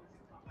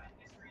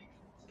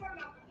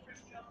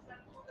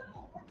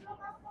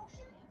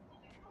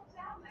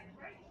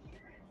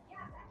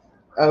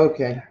 Oh,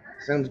 okay.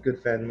 Sounds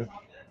good, Fatima.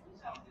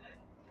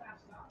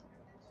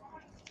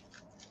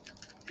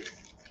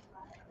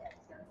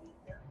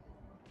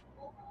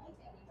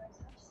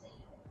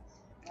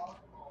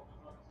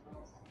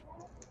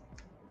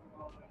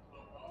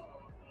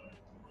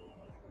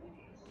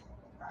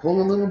 Pull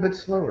a little bit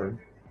slower.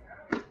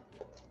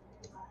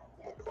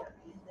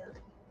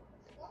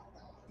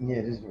 Yeah,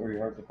 it is very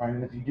hard to find.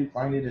 And if you do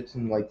find it, it's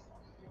in like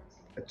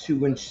a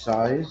 2-inch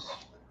size,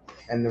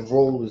 and the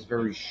roll is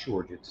very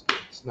short.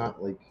 It's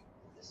not like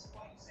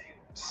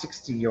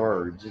 60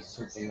 yards. It's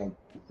something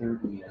like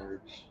 30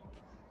 yards.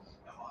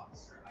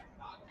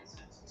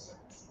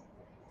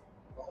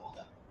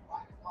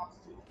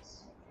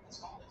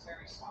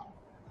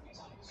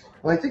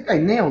 Well, I think I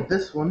nailed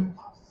this one.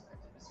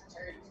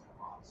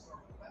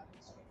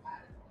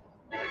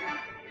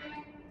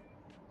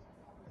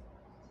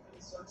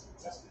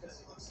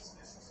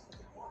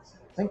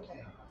 Thank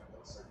you.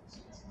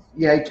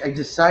 Yeah, I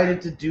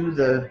decided to do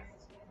the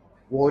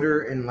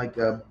water in like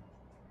a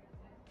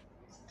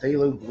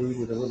phthalo blue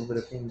with a little bit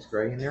of Payne's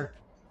gray in there.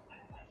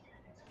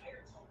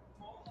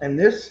 And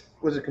this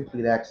was a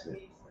complete accident.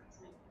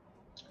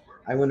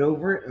 I went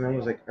over it and I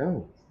was like,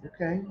 oh,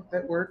 okay,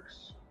 that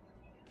works.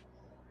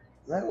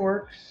 That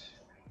works.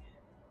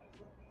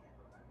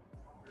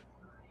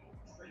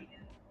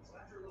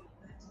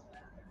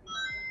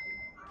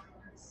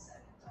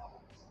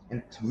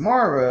 And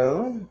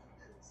tomorrow,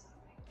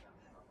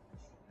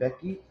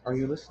 Becky, are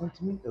you listening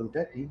to me? Oh,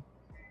 Becky,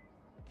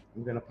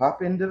 I'm going to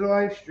pop into the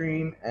live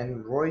stream.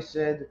 And Roy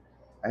said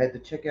I had to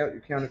check out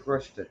your counter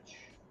cross stitch.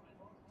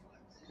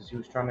 Because he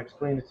was trying to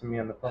explain it to me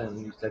on the phone.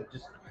 And he said,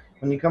 just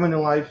when you come in the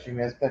live stream,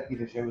 ask Becky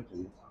to show it to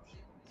you.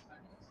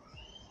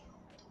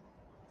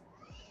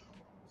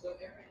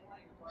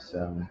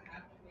 So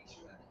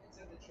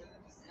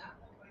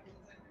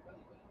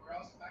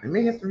I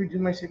may have to redo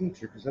my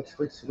signature because that's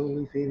like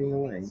slowly fading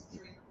away.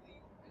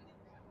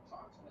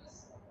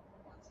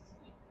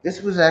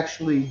 This was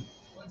actually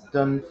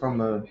done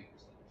from a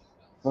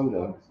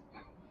photo.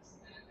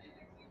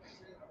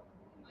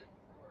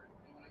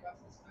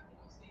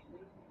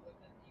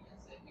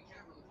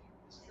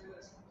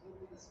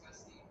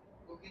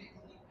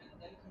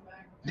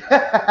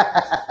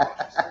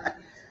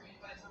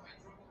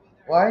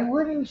 Why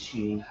wouldn't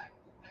she?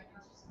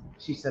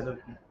 She said,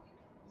 okay.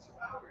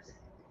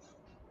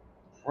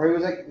 Or he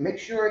was like, make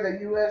sure that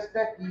you ask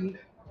Becky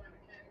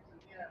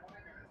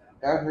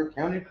about her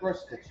county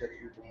cross stitch that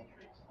you're doing.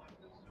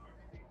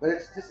 But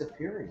it's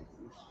disappearing,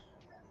 Bruce.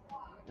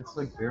 It's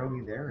like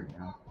barely there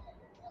now.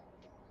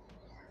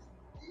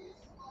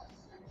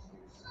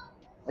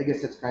 I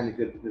guess that's kind of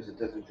good because it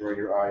doesn't draw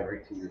your eye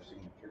right to your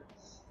signature.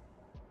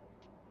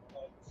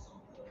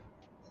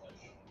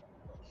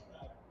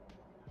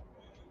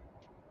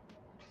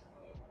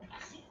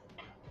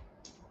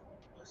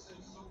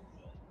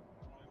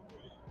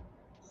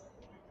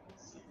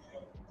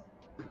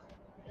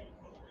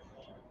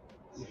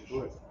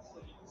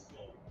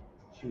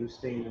 She was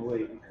staying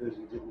away because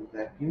he didn't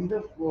vacuum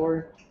the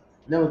floor.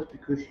 No, it's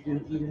because she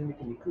didn't eat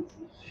any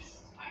cookies.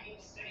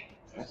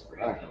 That's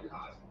what I heard.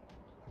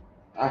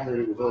 I heard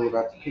it was all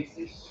about the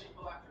cookies.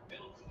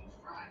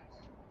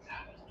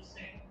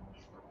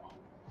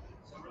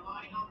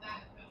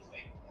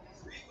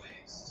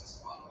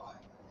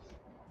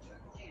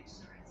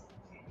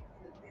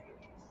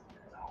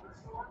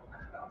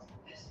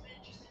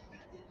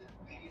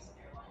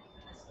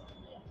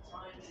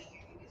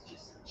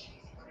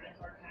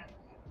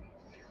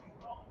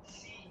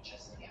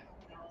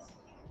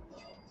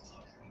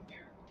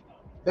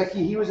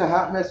 Becky, he was a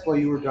hot mess while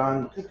you were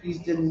gone. The cookies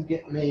didn't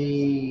get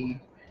made.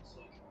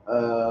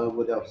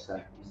 What else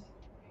happened?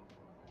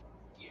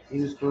 He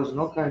was causing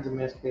all kinds of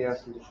mass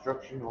chaos and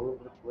destruction all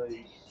over the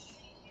place.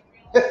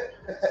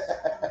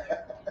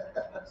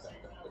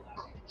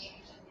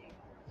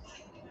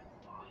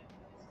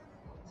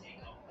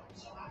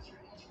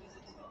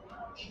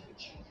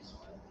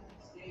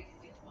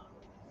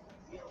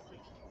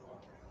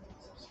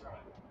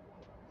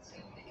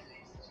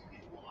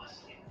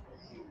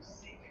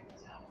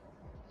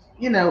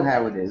 You know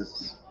how it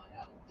is.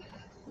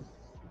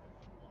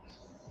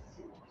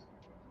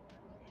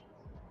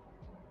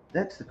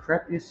 That's the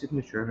crappiest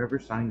signature I've ever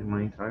signed in my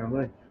entire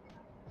life.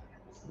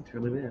 It's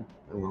really bad.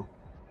 Oh well.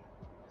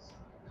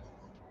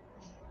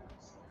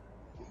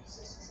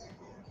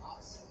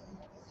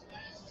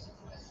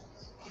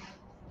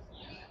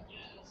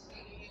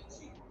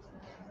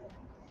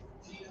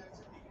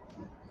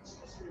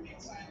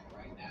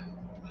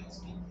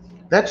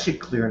 That should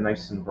clear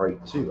nice and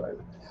bright too, I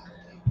would.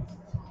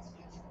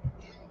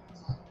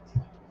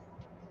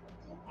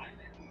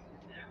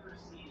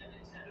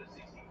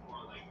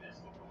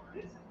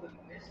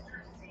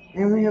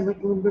 And we had like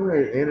a little bit of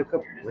it. They had a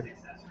couple like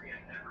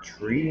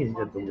tree and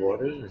had the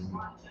water and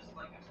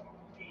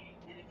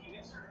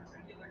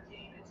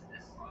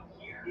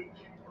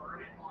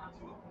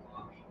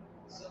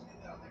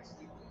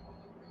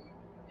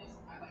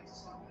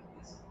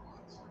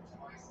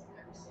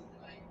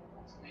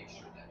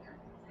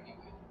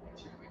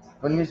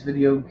funniest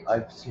video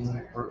I've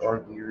seen for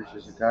RVers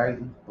is a guy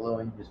who's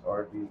blowing his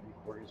RV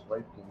before his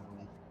wife came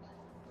home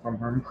from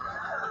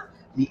her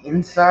the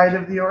inside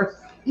of the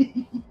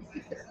RV.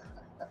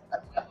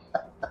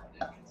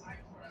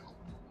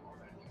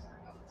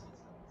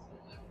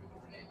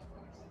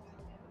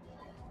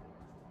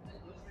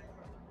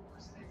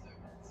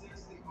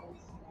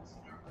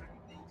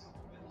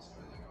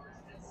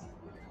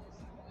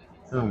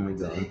 Oh my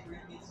god.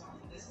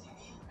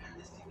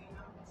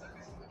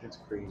 That's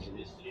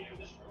crazy.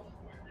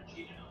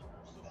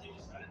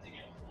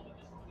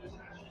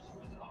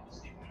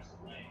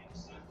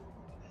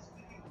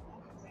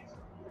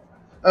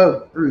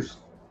 Oh, Bruce.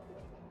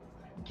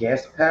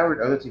 Gas powered?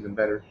 Oh, that's even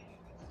better.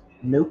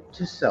 Note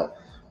to self.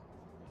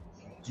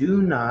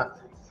 Do not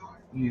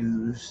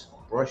use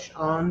brush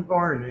on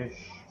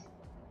varnish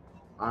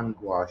on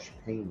gouache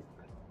paint.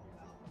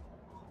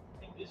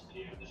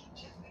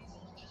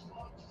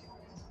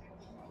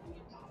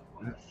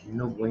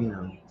 No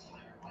bueno.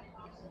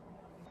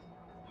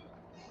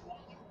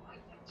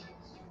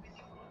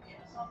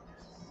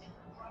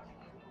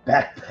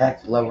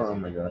 Backpack lover. Oh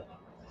my god.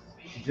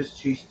 She just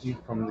chased you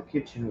from the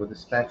kitchen with a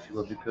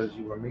spatula because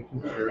you were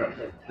making sure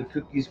the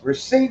cookies were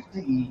safe to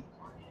eat.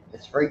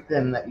 It's right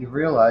then that you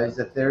realize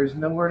that there's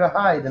nowhere to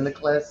hide in the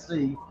Class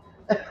C.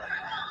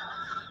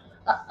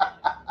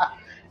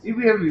 You'd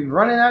be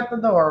running out the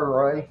door,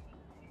 Roy.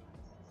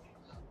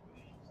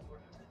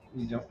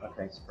 You don't?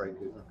 Okay, spray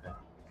good. Okay.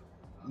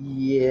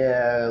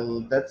 Yeah,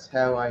 that's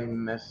how I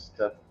messed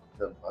up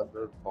the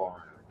other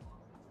barn.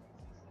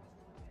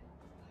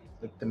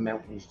 Like the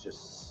mountains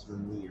just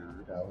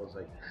smeared. I was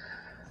like,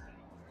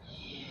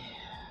 yeah,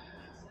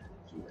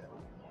 do that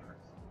anymore.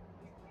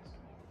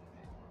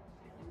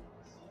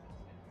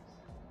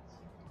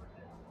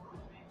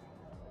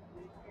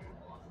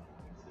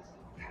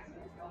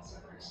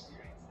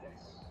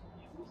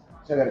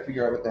 So I got to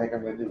figure out what the heck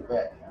I'm going to do with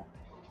that now.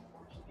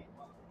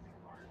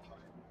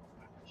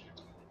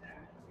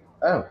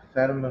 Oh,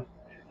 Fatima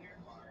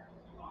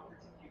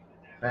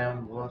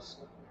found lost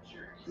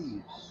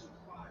keys.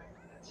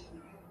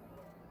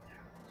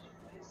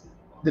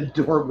 The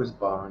door was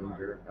behind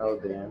her. Oh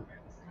damn!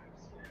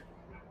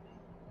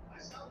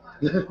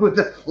 With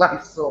the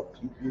flies all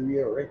peeking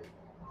right?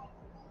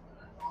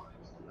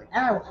 Like,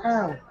 ow,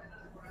 ow!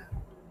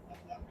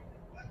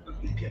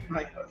 Let me get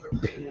my other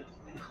pen.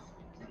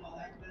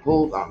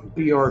 Hold on,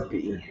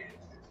 BRB.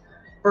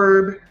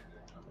 Herb.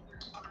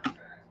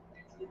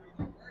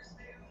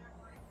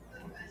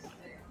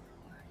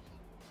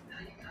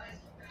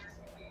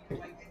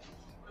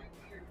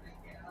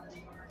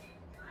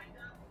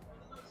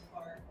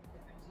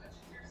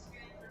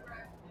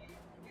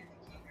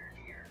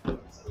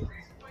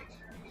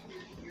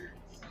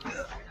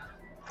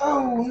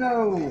 Oh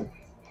no!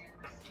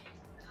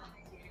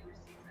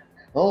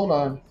 Hold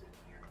on.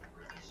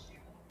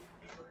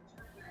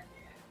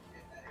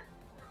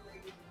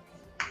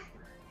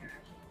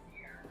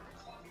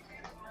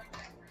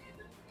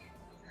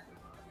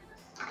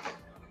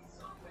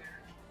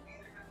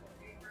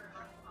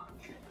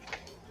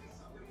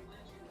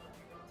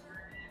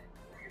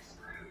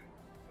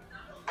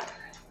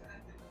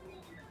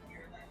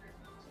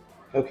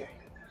 Okay.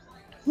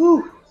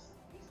 Whew.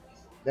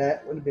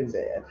 That would have been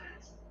bad.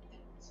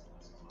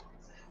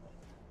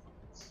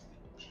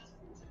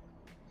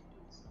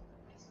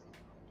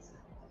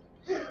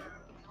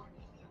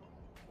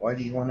 Why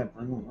do you want to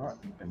bring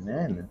rotten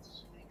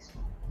bananas?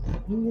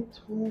 You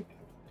twig.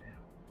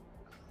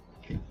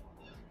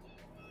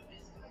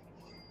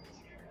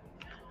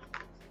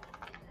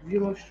 Have you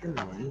lost your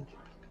mind?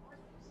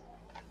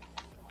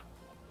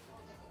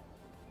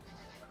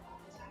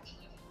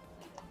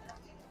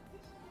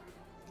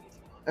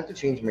 I have to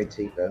change my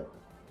tape out.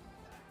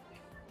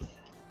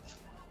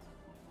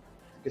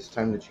 It's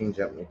time to change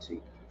out my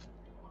tape.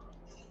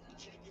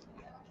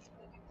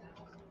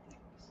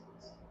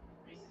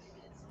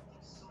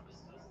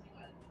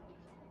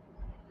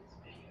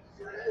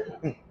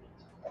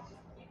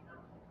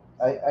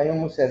 I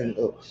almost had an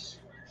oops.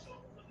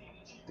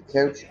 The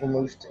couch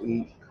almost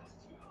ate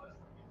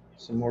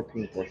some more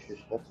paintbrushes.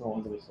 That's all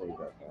I'm going to say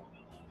about that.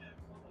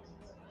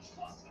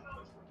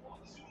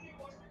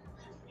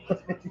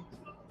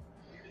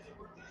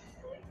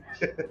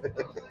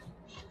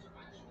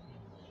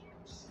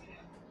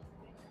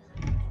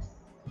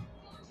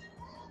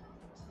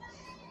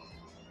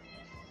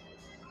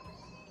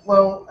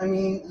 Well, I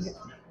mean,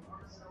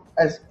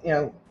 as you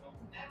know,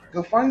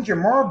 go find your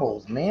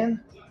marbles,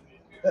 man.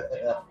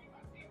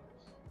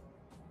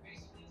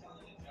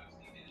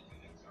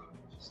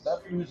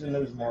 Stop using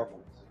those marbles.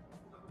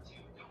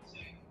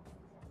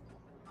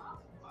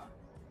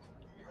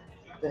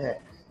 What the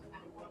heck?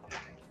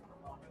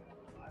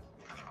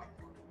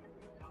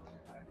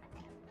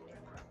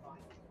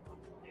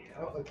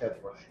 I don't like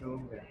that brush. Go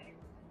over there.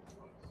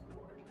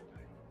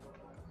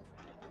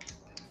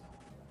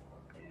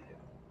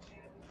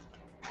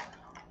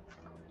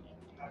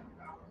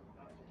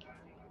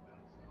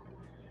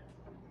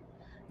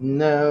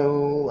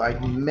 No, I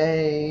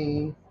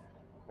may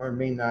or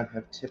may not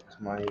have tipped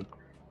my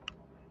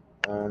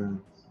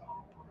um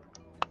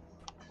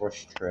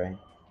brush tray.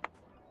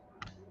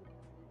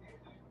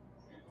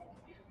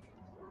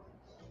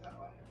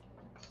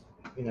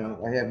 You know,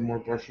 I have more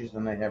brushes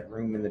than I have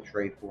room in the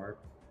tray for.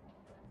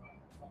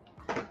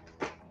 I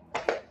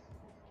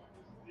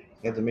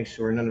had to make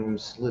sure none of them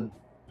slid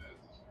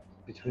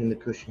between the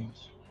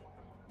cushions.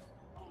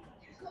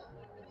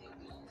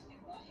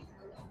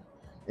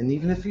 And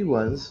even if he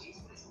was,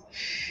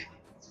 shh,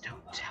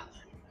 don't tell him.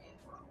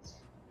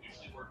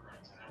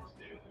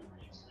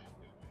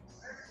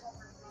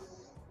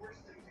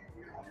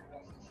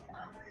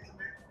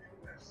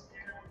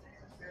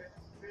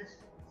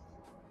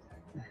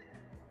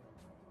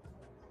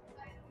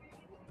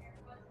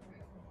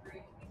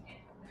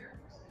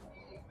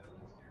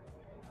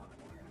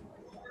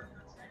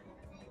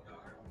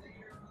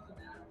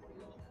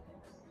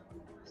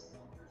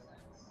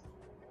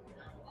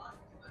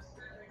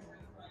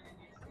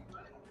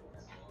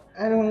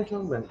 I don't want to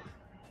talk about it.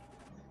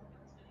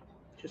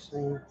 Just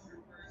saying.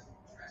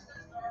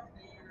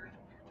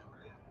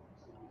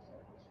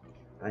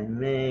 I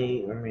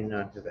may or may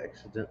not have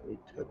accidentally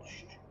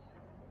touched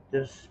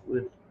this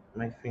with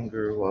my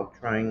finger while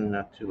trying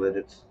not to let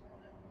it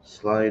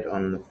slide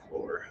on the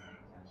floor.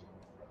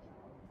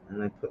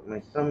 And I put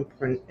my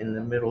thumbprint in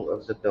the middle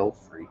of the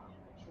belfry.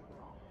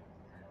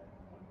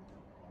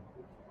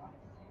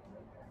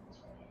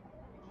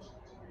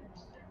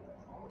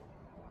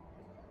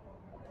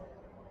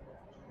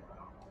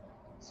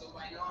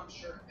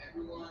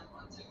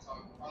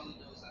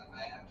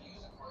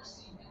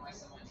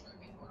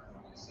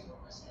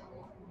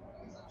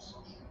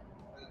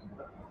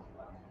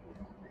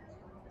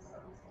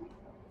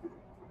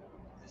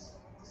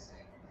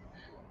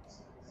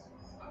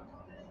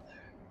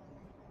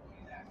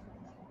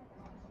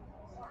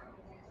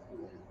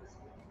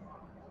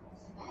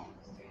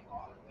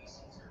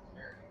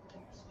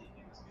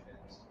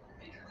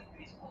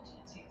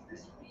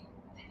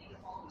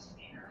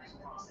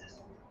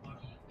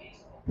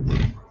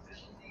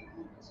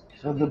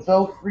 So the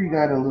belfry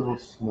got a little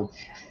smushed.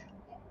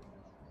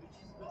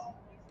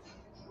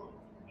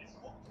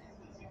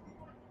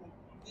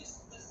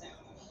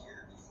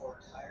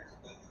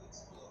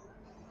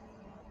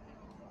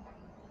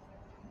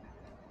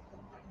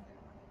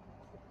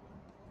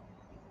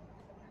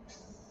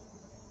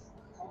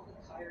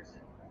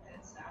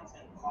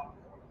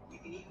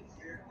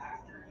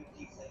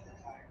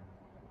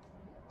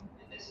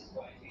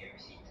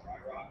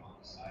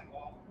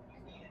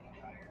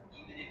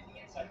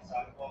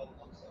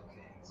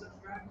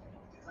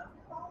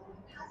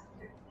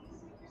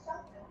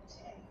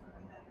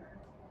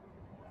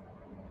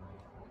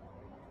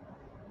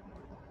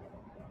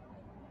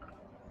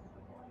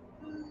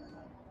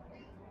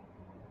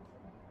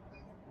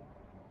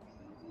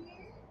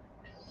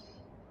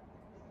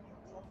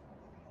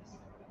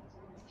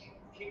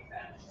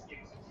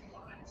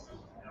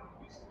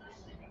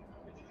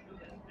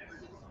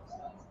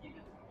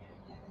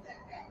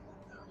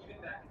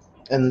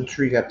 And the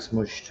tree got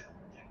smushed.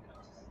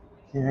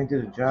 Yeah, I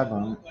did a job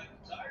on it.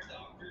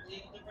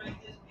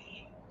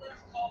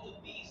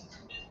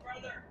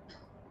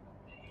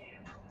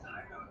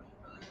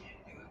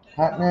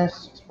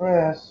 Hotness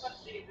Express.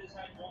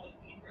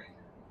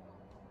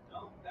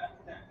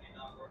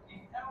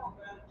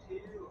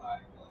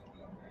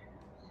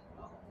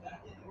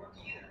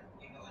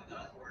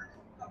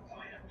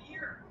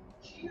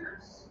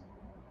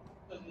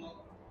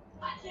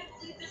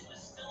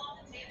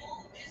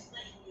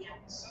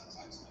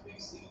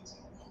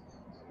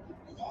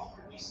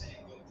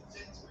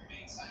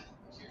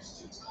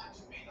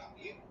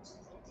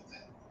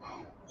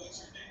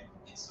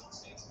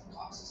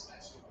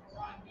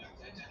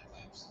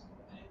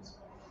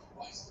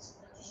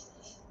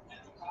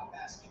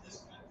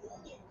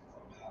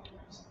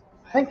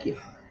 Thank you.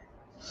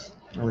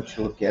 I'll let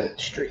you look at it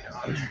straight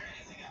on.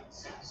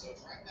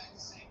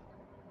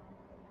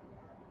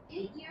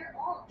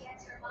 8-year-old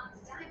gets her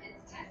mom's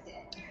diamonds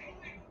tested.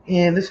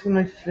 Yeah, this one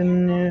I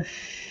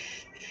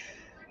finished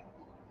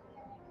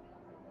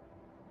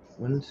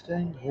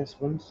Wednesday. Yes,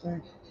 Wednesday.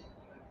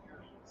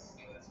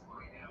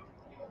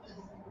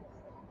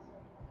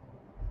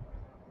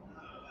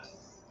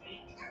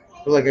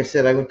 But like I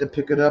said, I went to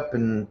pick it up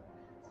and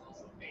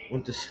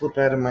went to slip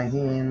out of my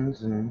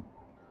hands and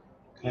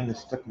kind of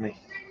stuck my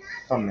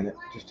thumb in it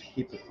just to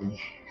keep it from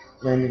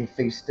landing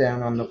face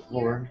down on the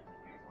floor.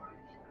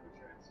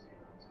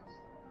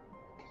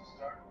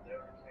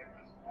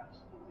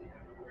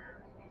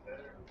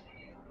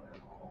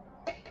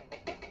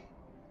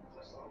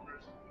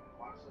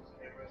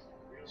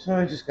 So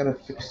I just gotta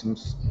fix some.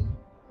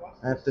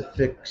 I have to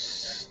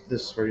fix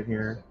this right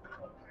here.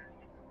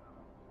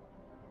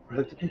 I'd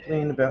like to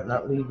complain about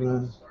not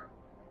leaving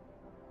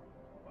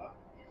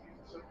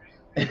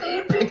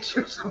any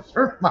pictures of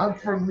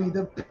Vermont for me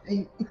to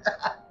paint.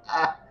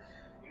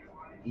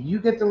 You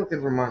get to look at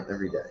Vermont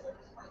every day.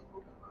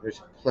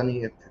 There's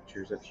plenty of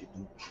pictures that you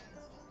can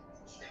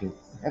paint.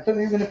 I thought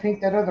you were gonna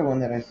paint that other one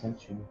that I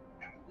sent you.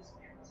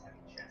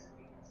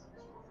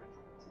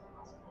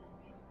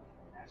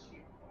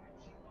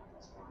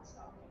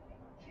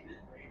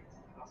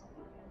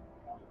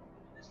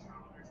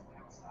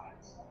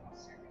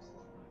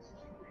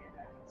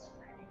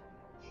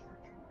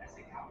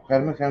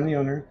 Fatima found the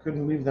owner,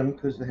 couldn't leave them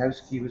because the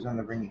house key was on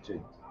the ring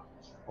too.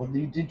 Well,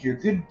 you did your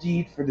good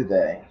deed for the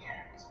day.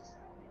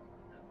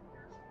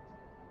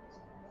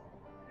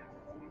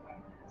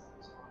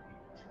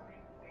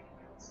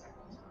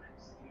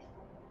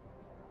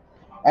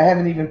 I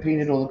haven't even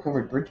painted all the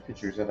covered bridge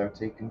pictures that I've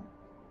taken.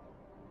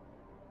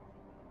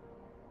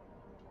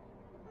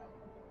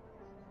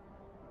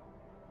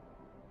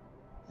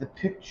 The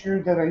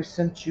picture that I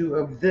sent you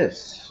of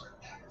this,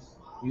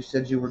 you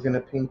said you were going to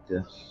paint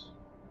this.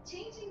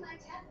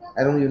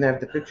 I don't even have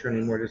the picture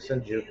anymore to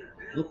send you.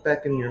 Look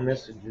back in your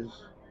messages.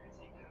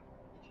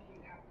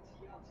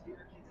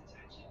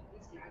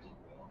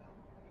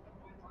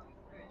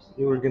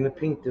 You were going to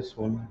paint this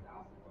one.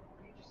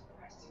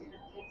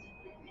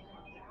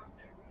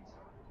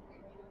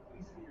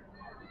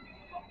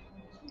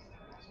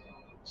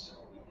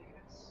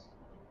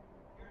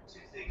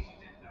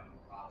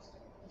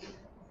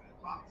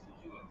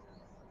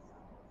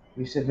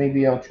 You said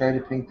maybe I'll try to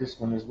paint this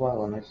one as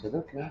well, and I said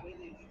okay.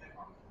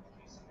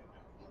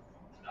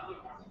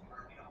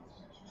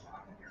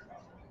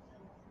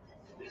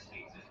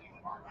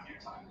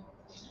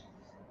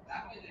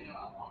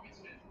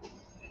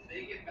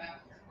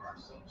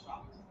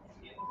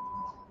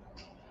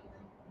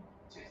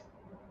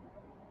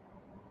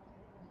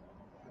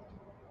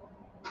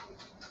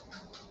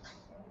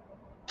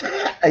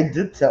 I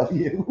did tell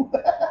you.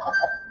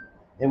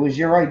 It was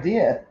your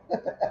idea.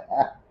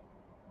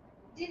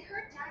 Did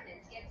her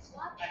diamonds get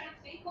swapped for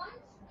fake ones?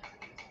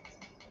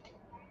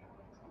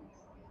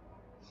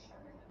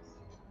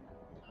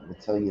 I'm gonna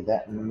tell you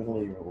that in the middle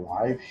of your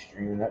live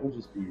stream. That would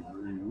just be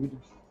rude.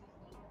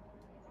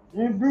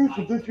 Hey Bruce,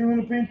 I thought you were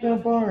gonna paint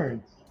that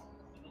barn.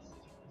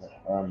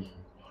 Um,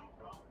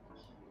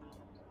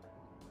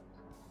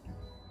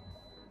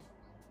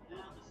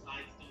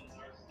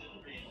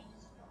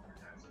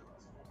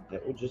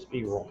 that would just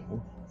be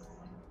wrong.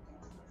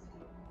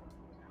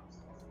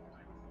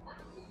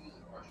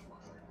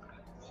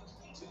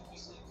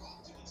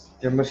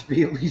 There must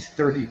be at least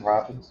 30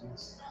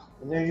 Robinsons.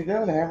 And there you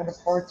go, they're having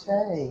a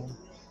party.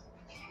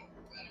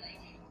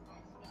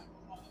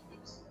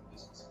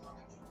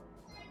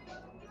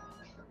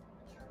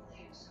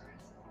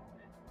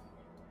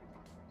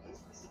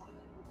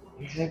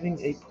 They're having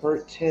a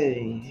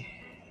party.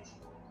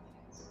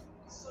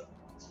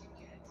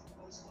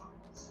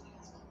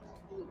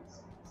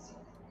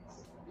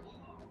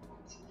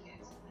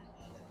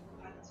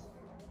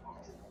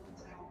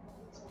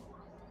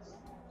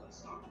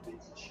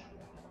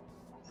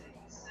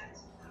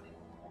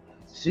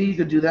 See, you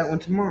could do that one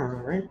tomorrow,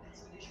 right?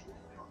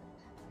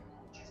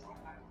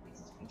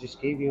 I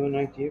just gave you an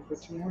idea for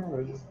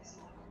tomorrow.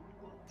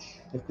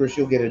 Of course,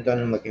 you'll get it done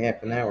in like a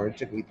half an hour. It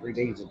took me 3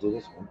 days to do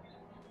this one.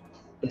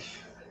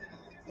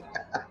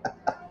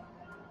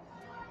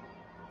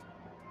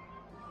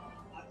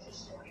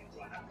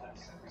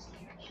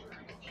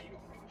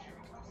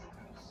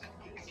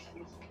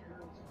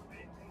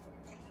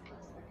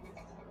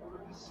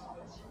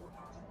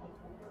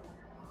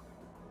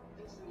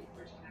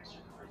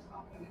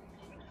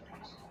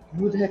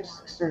 Who the heck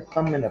sticks their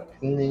thumb in a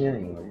painting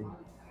anyway?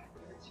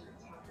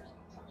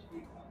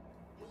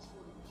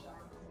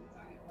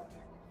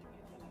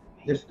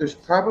 There's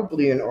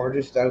probably an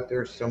artist out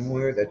there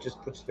somewhere that just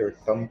puts their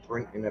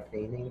thumbprint in a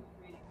painting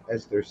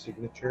as their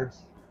signature.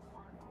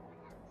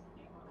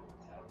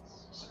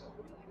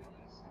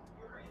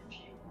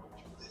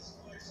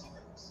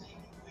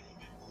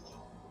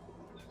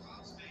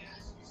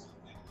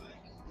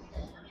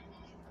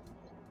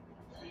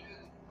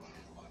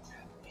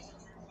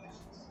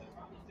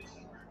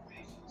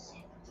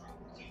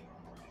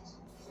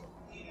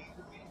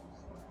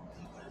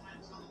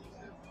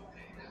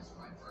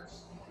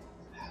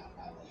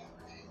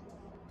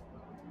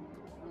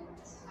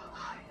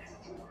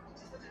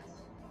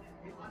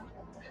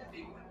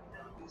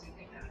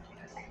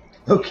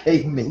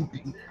 Okay,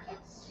 maybe.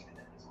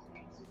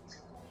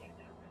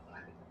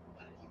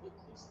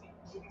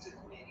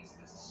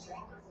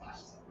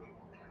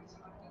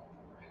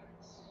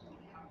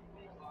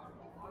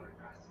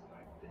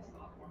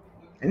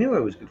 I knew I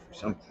was good for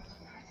something.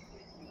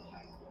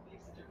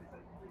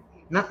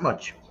 Not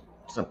much.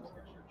 Something.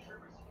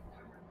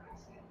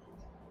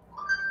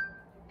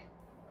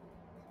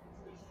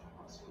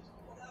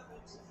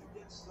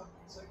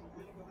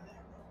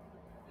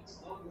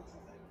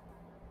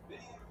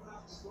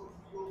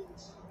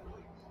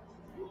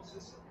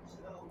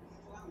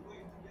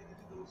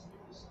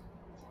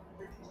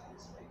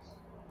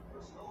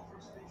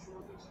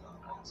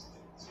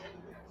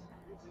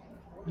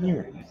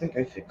 Alright, I think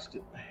I fixed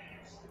it. I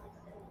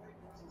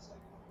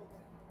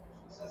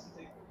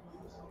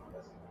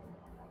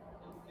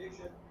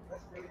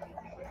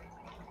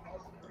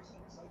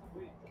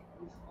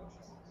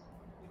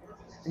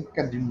think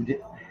I did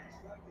it.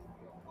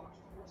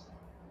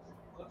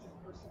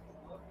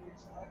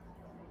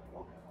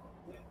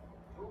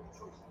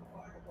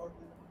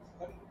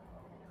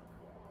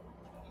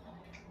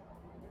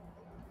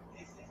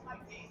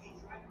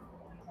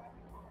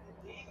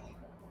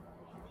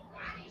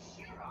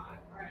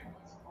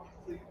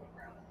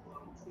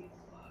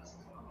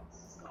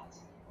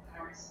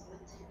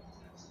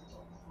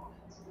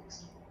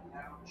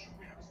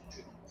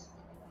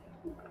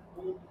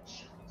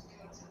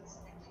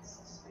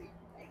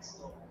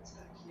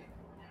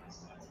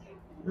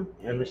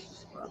 I missed the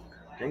spot.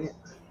 Dang it.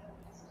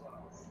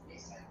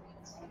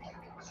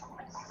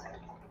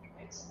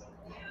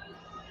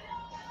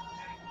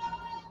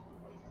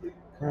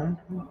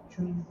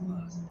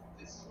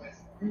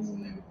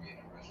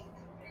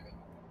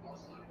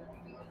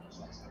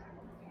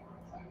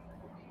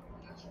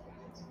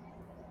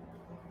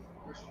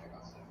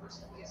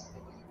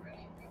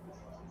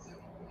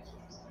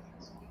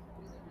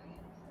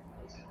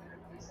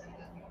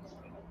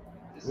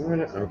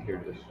 Oh,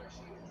 here it is.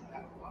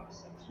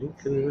 See,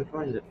 couldn't even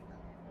find it.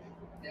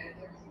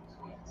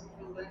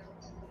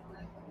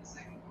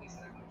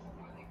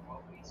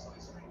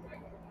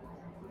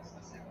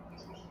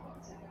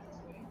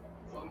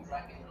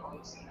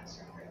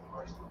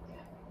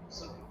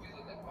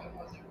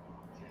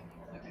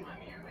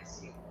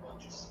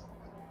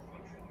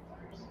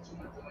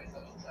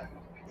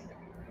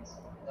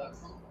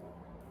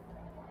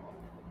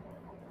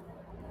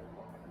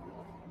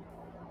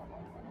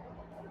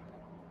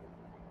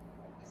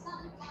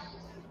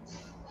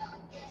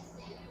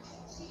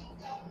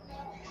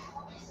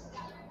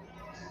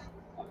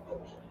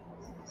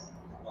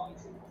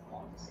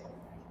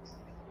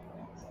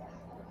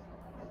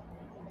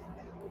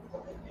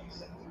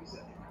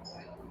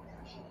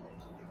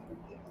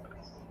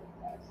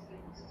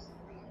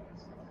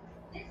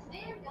 This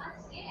man got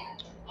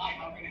scammed.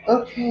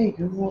 Okay,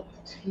 go up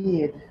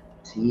Ted.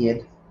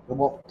 Ted.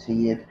 Go up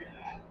Ted.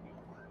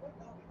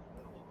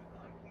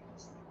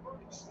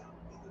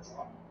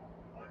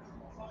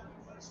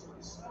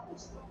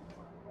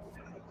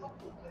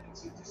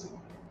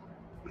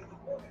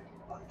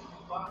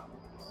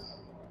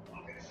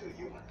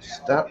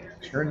 Stop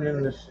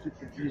turning the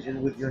stupid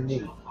diesel with your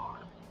knee.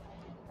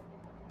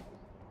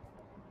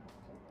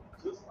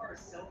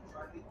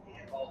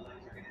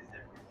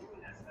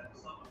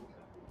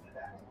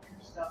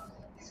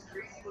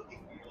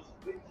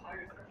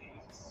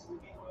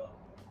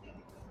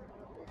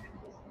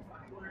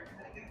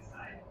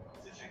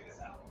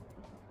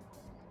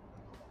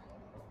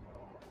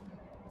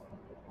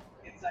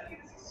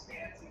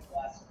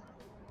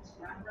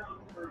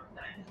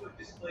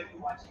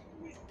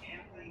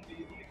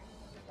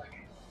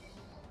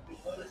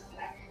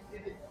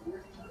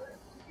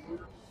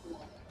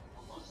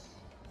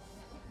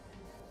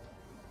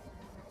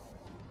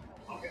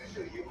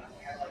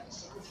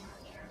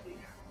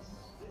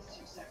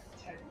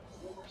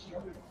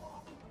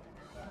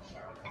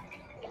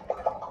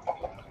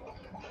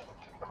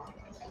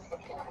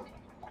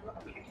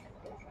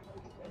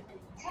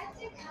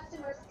 Testing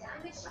customers'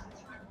 damage.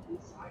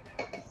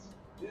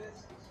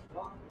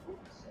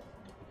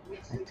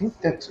 I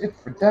think that's it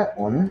for that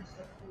one.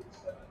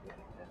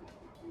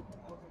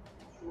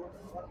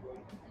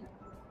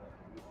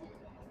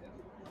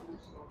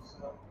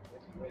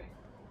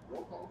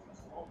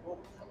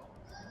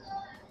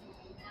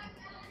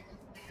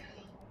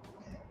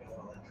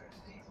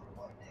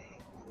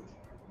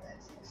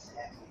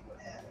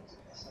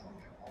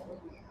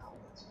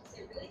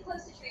 Sit really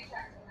close to train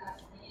tracks and pass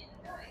me and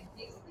going.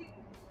 Basically,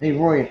 Hey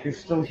Roy, if you're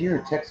still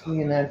here, text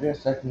me an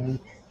address. I can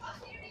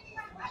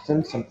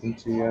send something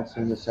to you. I'll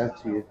send this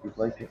out to you if you'd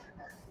like it.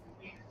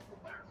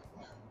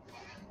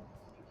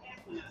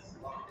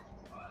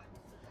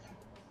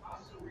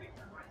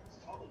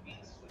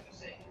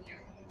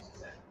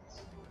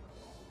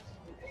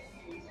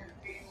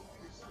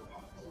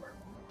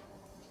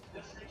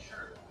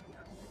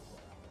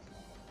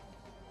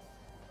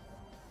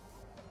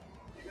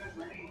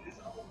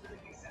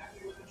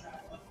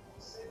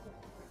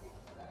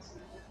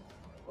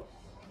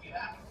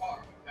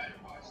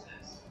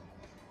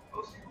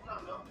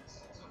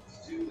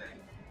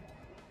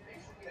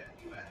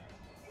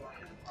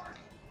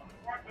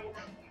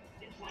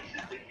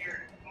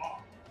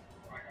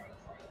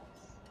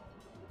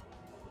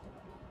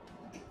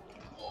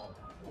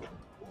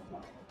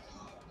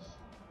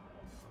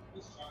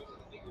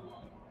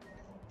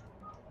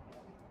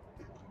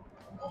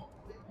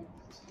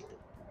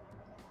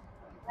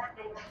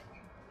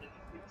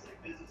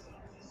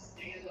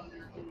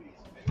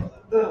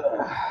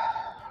 Alright,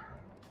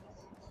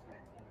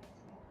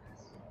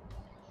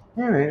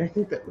 I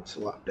think that looks a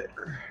lot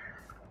better.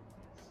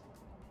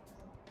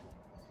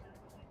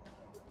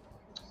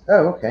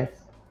 Oh, okay.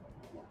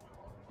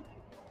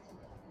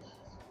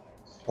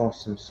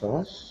 Awesome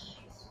sauce.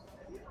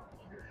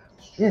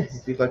 Yeah,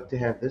 if you'd like to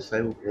have this,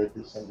 I will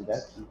gladly send it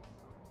out to you.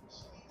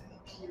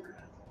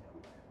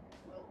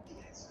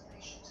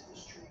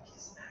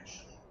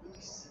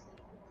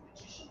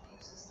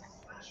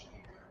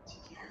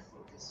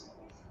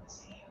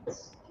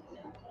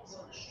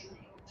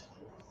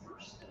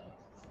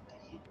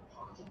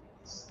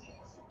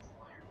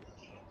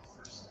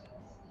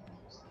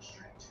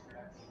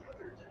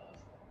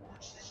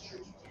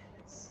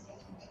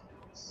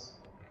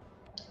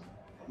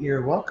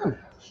 You're welcome.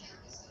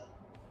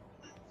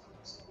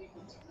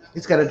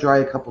 It's got to dry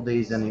a couple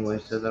days anyway,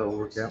 so that'll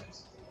work out.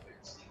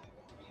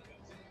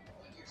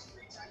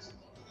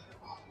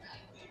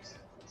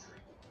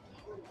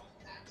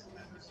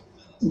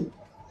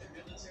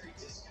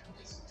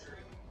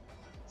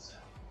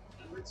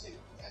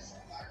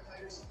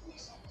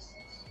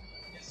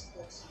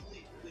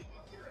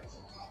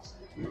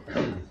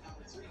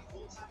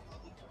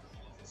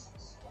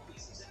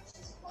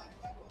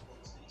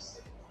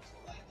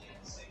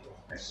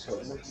 So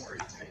one more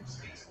thing.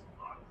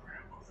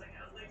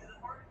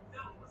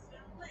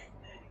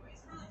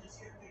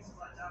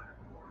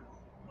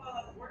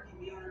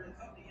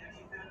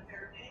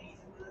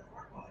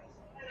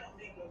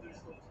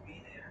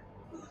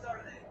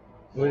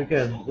 Where'd it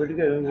go? Where'd it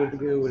go? Where'd it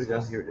go? Where'd it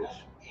go? Here it is.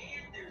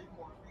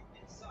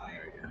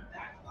 There you go.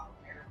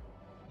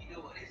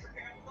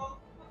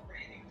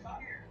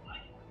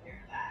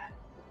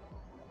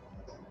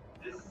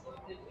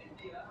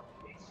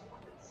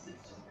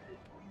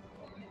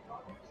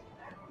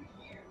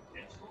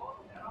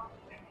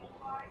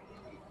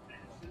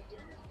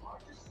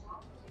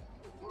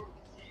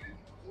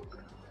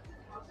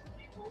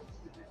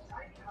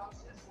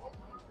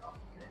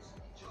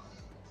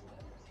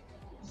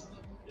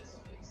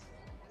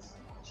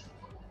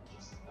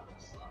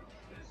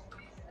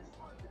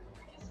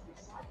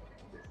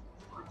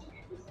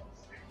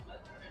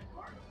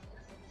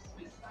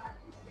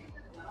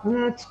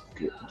 That's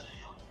good.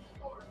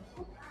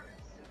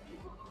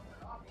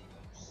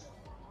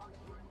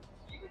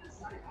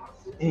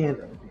 And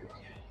I'll do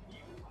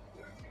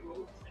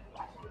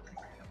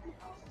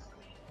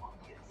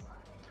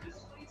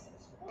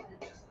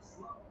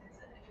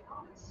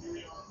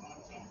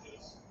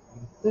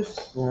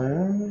this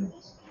one.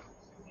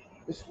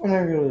 This one I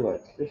really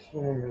like. This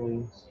one I'm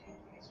really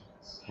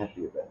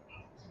happy about.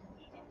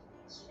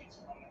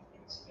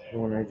 The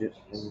one I just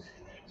finished.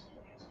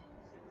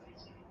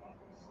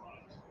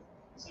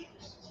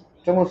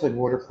 It's almost like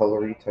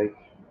watercolory type.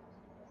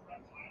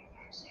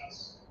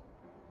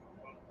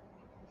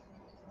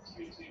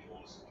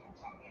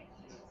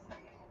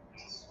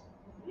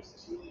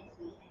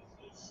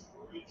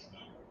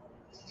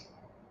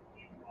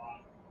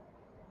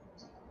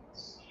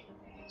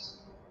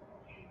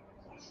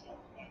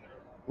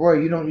 Roy,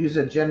 you don't use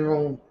a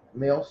general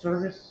mail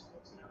service?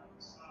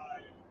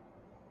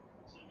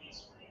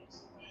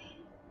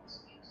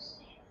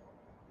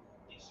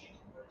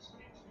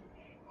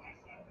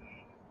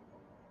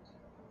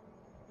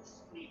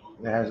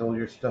 That has all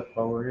your stuff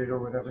forwarded or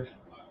whatever?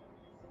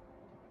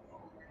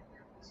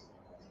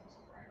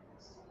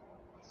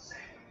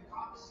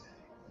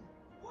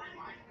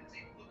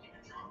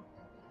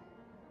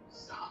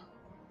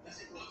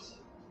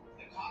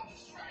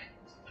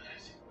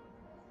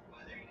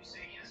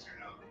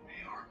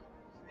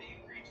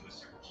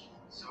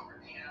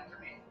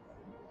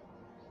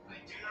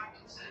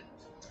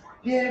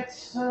 Yeah,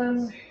 it's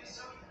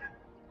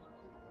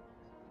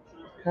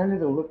kind of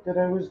the look that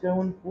I was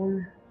going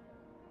for.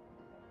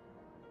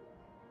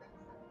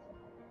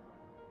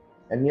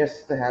 And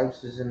yes, the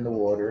house is in the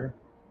water,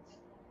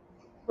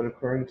 but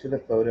according to the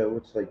photo,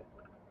 it's like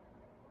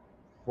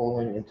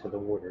falling into the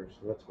water,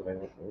 so that's what I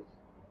went with.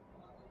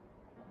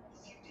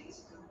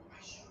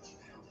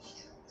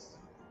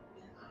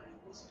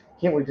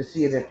 Can't wait to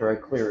see it after I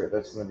clear it.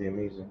 That's going to be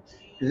amazing.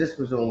 Because this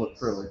was all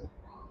acrylic.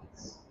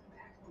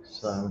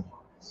 So,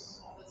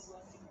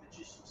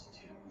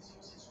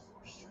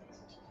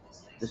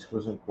 this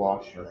wasn't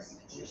gouache or anything.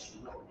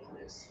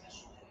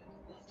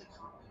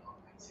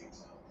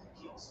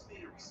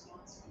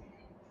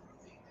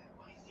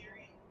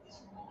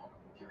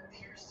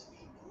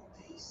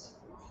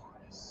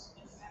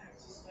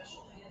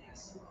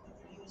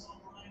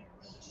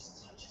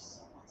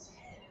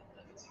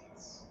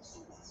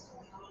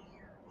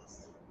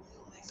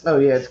 Oh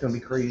yeah, it's gonna be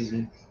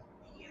crazy.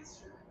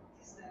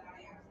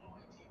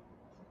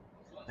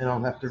 And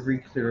I'll have to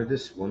re-clear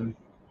this one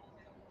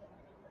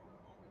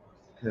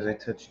because I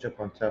touched up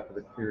on top of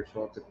the clear,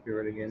 so I'll have to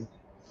clear it again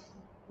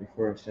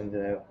before I send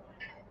it out.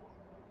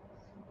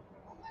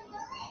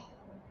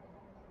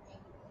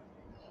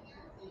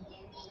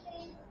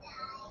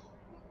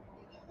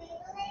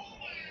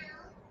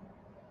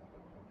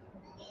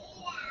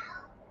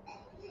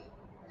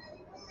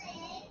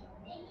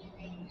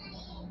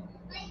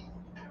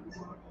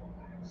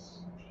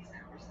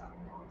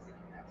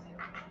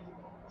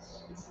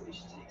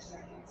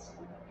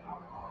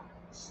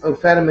 Oh,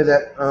 Fatima,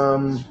 that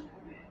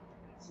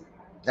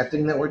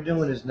thing that we're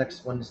doing is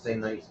next Wednesday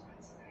night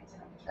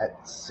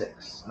at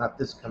 6. Not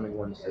this coming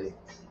Wednesday,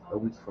 a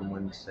week from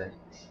Wednesday.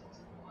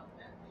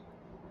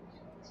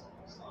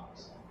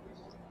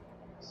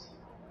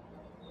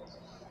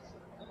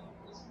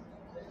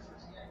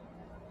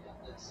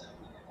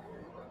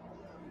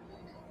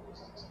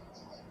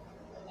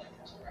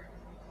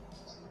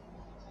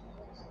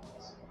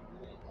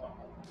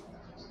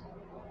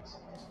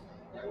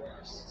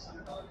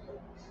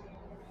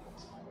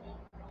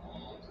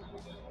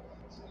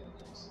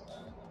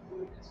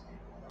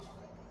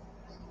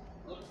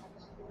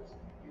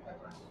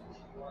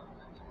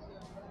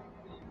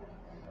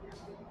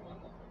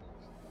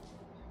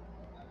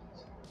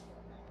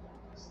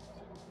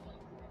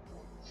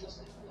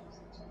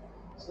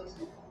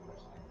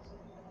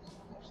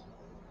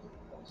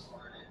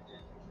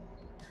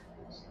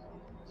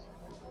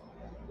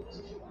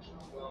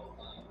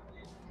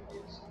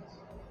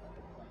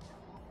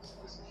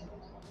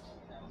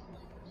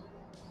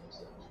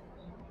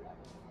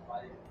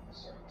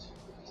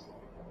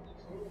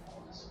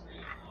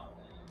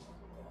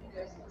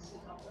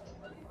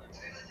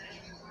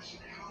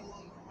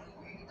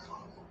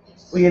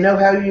 Well, you know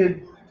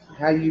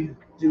how you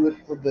do it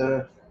for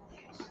the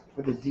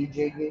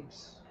DJ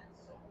gigs.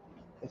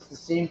 It's the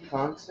same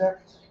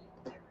concept,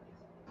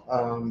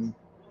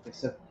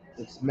 except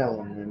it's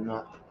Melon and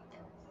not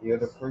the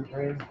other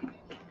program.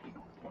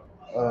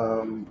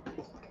 Um,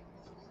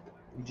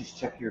 you just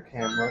check your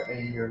camera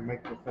and your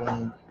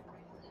microphone.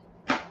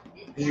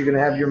 Because you're gonna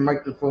have your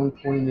microphone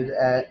pointed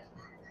at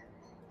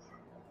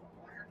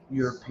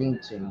your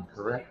painting,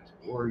 correct?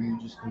 Or are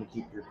you just gonna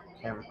keep your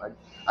camera?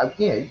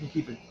 Yeah, you can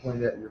keep it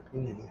pointed at your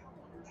painting.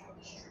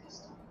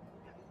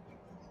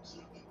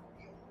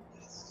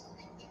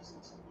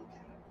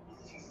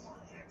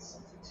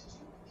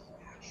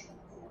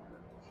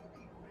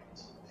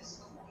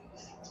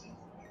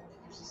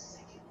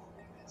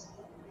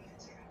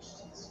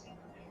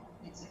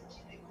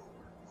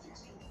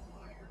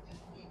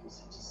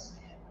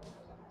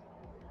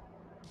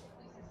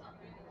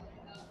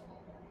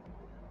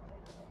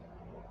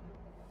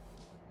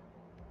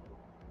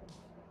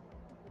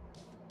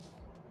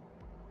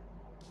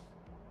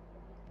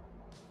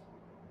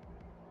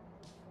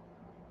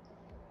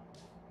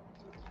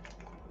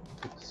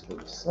 Put this to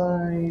the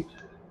side.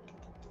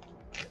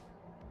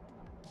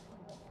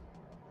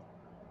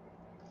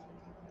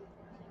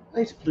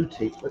 Nice blue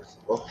tape. Let's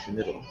auction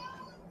it off.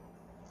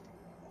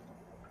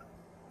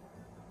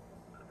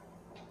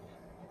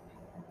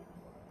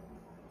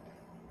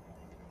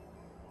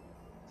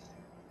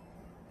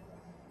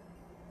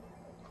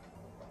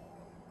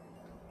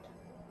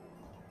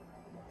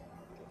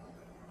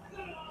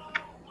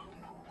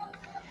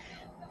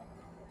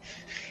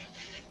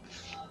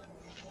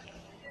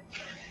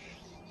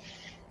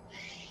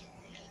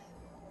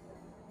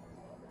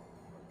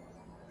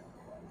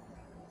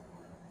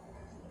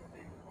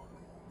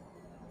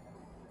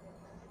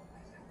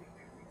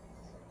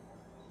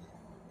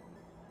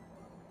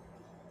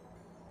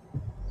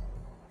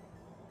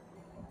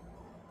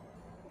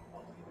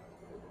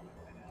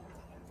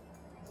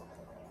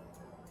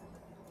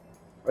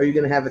 Are you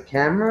gonna have a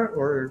camera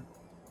or?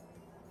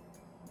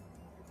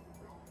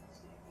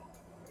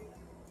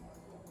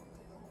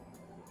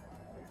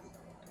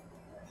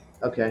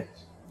 Okay.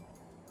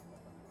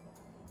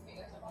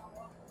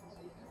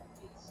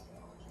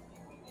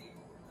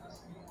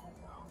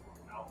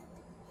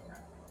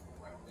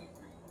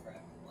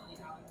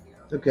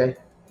 Okay,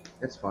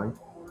 that's fine.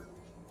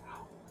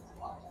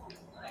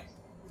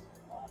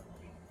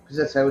 Because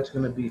that's how it's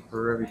gonna be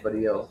for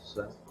everybody else.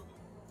 So.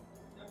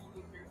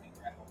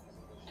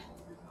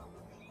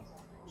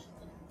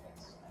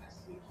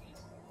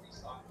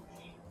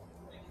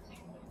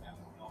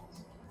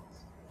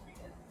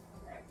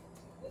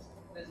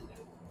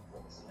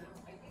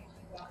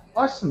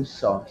 Awesome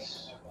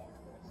sauce.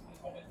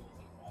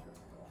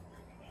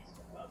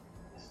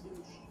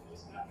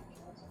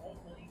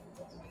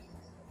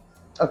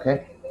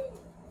 Okay.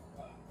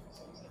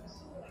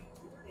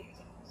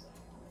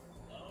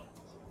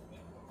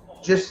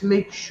 Just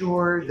make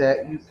sure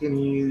that you can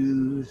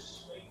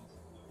use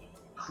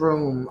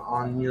Chrome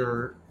on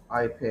your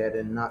iPad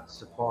and not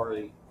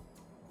Safari.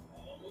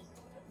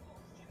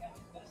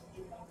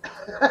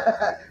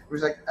 It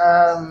was like,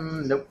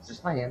 nope,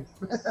 just my hand.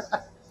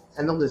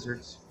 And the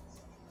lizards.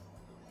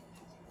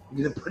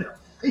 You're gonna put a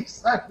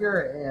face on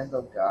your hand,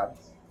 oh god.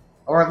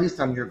 Or at least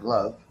on your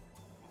glove.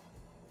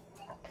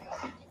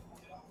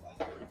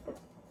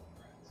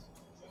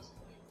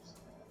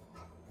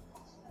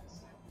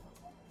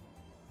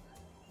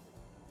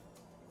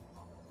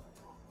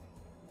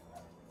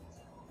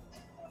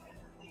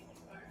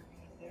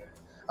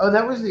 Oh,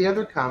 that was the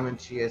other comment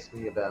she asked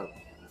me about.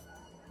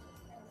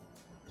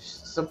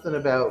 Something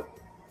about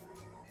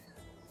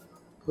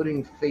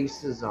putting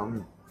faces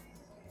on.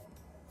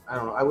 I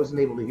don't know. I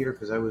wasn't able to hear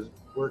because I was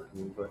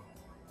working, but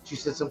she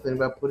said something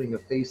about putting a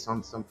face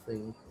on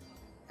something,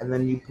 and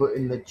then you put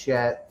in the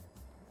chat,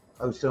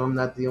 "Oh, so I'm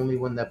not the only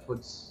one that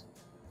puts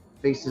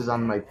faces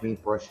on my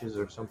paintbrushes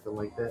or something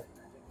like that.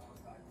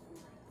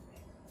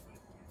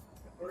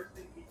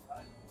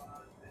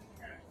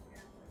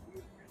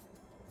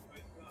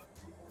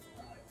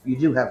 You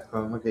do have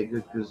Chrome. Okay,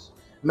 good, because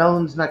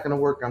Melon's not going to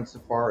work on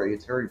Safari.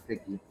 It's very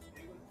picky.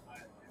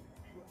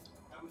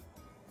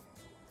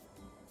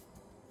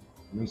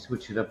 Let me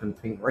switch it up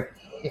and paint right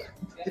here.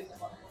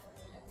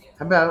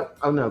 How about,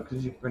 oh no,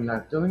 because you're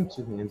not doing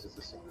two hands at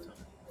the same time.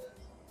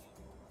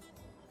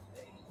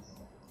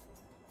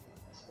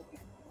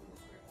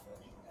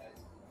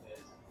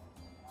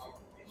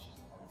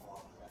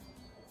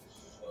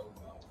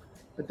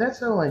 But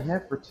that's all I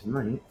have for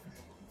tonight.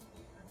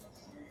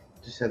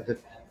 Just had to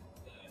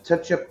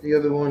touch up the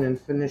other one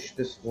and finish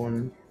this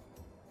one.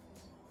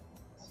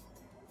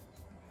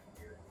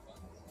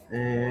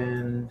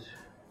 And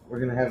we're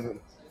going to have an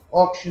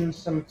auction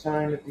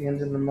sometime at the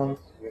end of the month.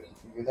 We have to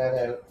figure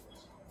that out.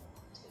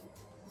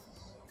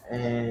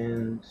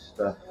 And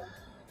stuff.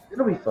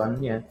 It'll be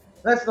fun, yeah.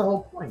 That's the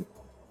whole point.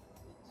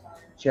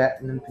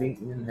 Chatting and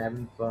painting and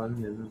having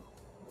fun and,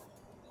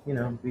 you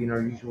know, being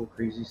our usual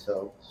crazy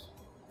selves.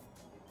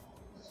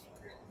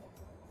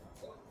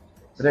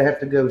 But I have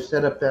to go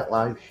set up that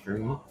live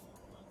stream.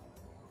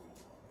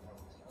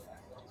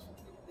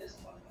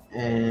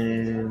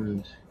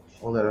 And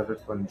all that other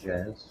fun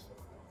jazz.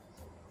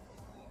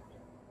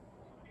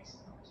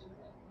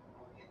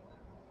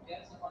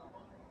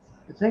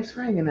 But thanks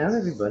for hanging out,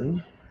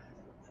 everybody.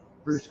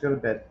 Bruce, go to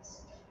bed.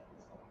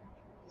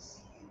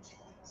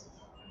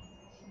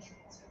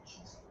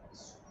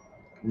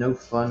 No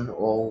fun,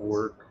 all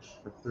work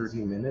for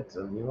 30 minutes,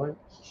 anyway.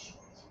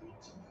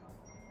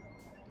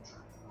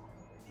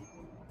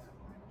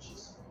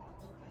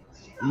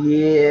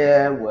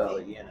 Yeah, well,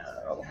 you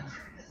know.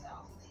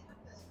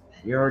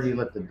 You already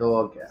let the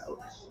dog out,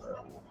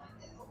 so.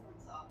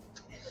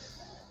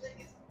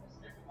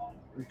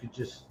 We could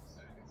just,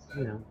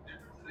 you know.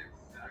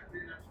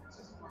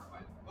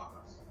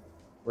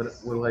 What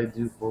will I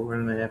do for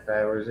 1.5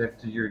 hours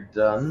after you're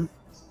done?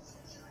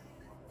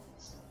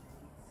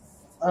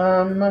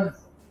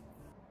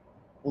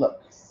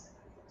 Look.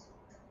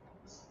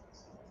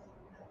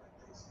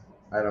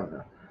 I don't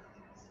know.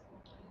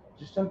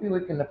 Just don't be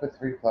waking up at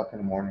 3 o'clock in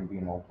the morning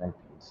being all grumpy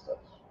and stuff.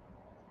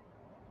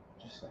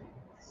 Just saying.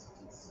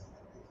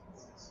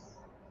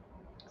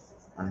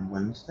 On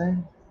Wednesday?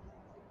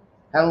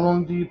 How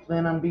long do you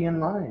plan on being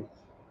live?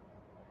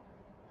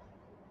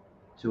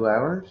 2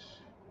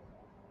 hours?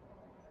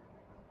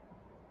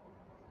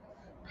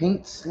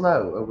 Paint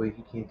slow. Oh wait,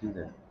 you can't do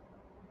that.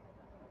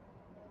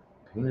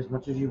 Paint as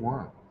much as you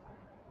want.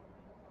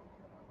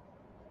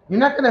 You're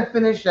not gonna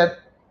finish that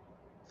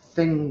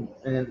thing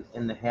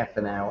in the half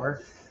an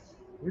hour.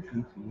 You're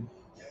goofy.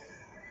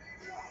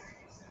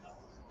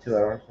 2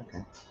 hours,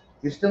 okay.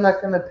 You're still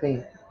not gonna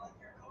paint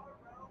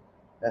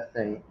that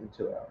thing in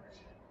 2 hours.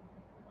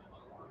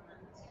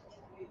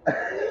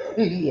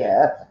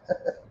 Yeah.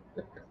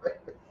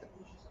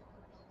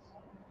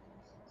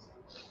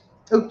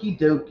 Okie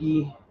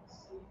dokie.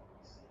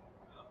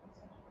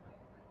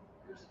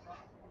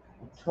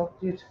 I'll talk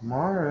to you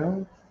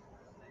tomorrow.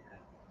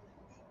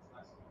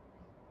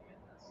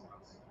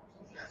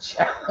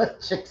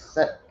 Challenge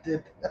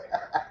accepted.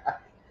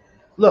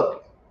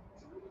 Look,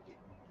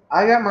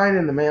 I got mine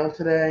in the mail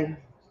today,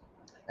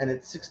 and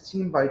it's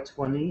 16 by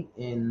 20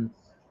 in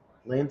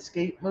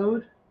landscape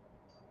mode,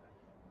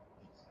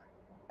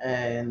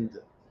 and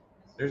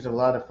there's a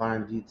lot of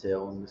fine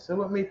detail in this.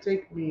 So it may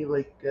take me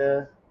like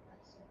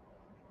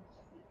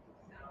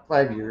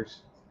 5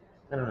 years.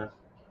 I don't know.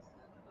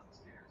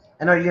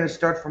 And are you going to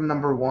start from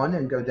number 1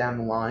 and go down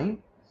the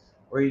line?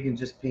 Or you can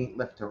just paint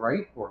left to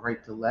right or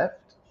right to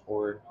left?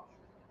 Or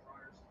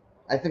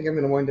I think I'm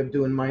going to wind up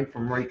doing mine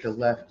from right to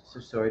left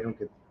just so I don't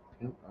get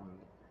paint on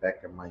the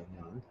back of my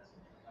hand.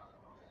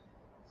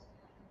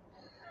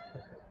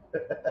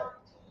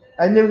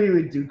 I knew he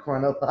would do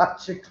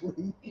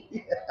chronologically.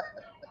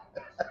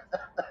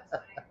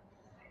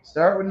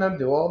 Start with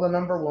do all the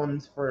number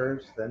 1s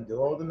first, then do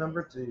all the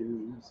number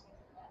 2s.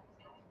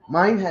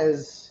 Mine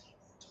has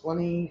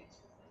 21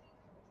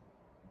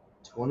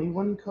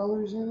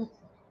 colors in it.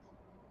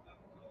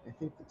 I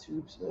think the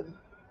tube said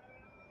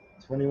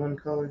 21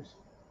 colors.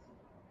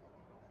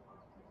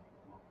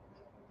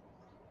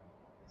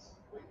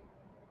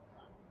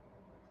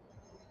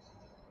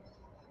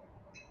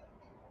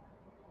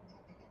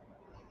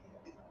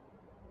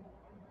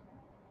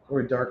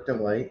 Or dark to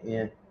light,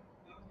 yeah.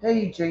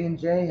 Hey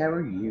J&J, how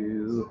are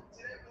you?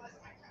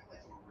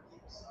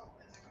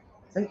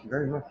 Thank you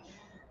very much.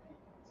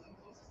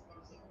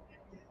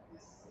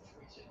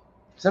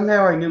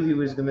 Somehow I knew he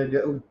was going to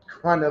go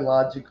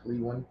chronologically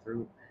 1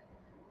 through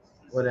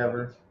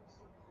whatever.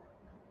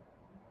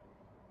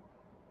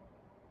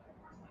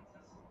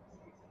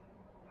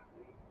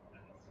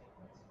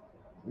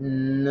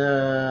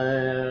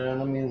 No,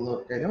 let me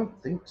look. I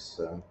don't think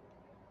so.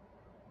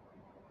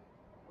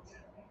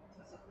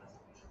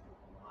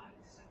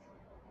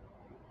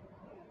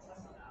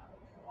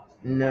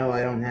 No,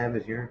 I don't have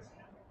it here.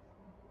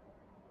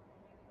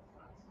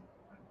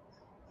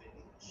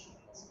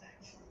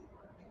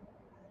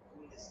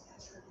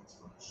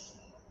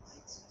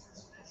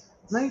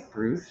 Night,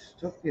 Bruce.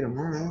 Talk to you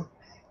tomorrow.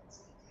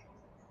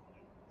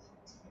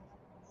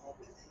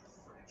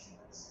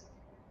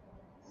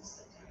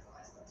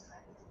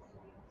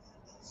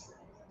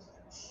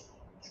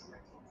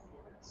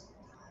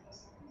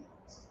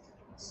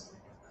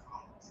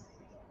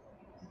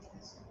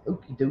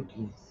 Okie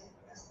dokie.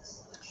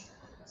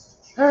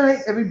 All right,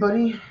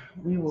 everybody.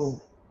 We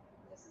will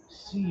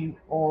see you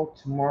all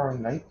tomorrow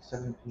night,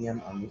 7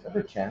 p.m. on the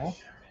other channel.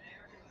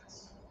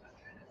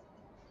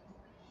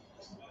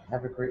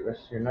 Have a great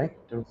rest of your night.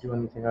 Don't do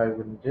anything I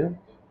wouldn't do.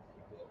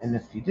 And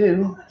if you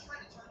do,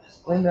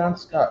 blame it on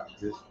Scott,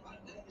 because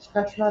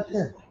Scott's not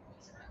here.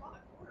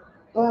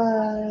 Bye.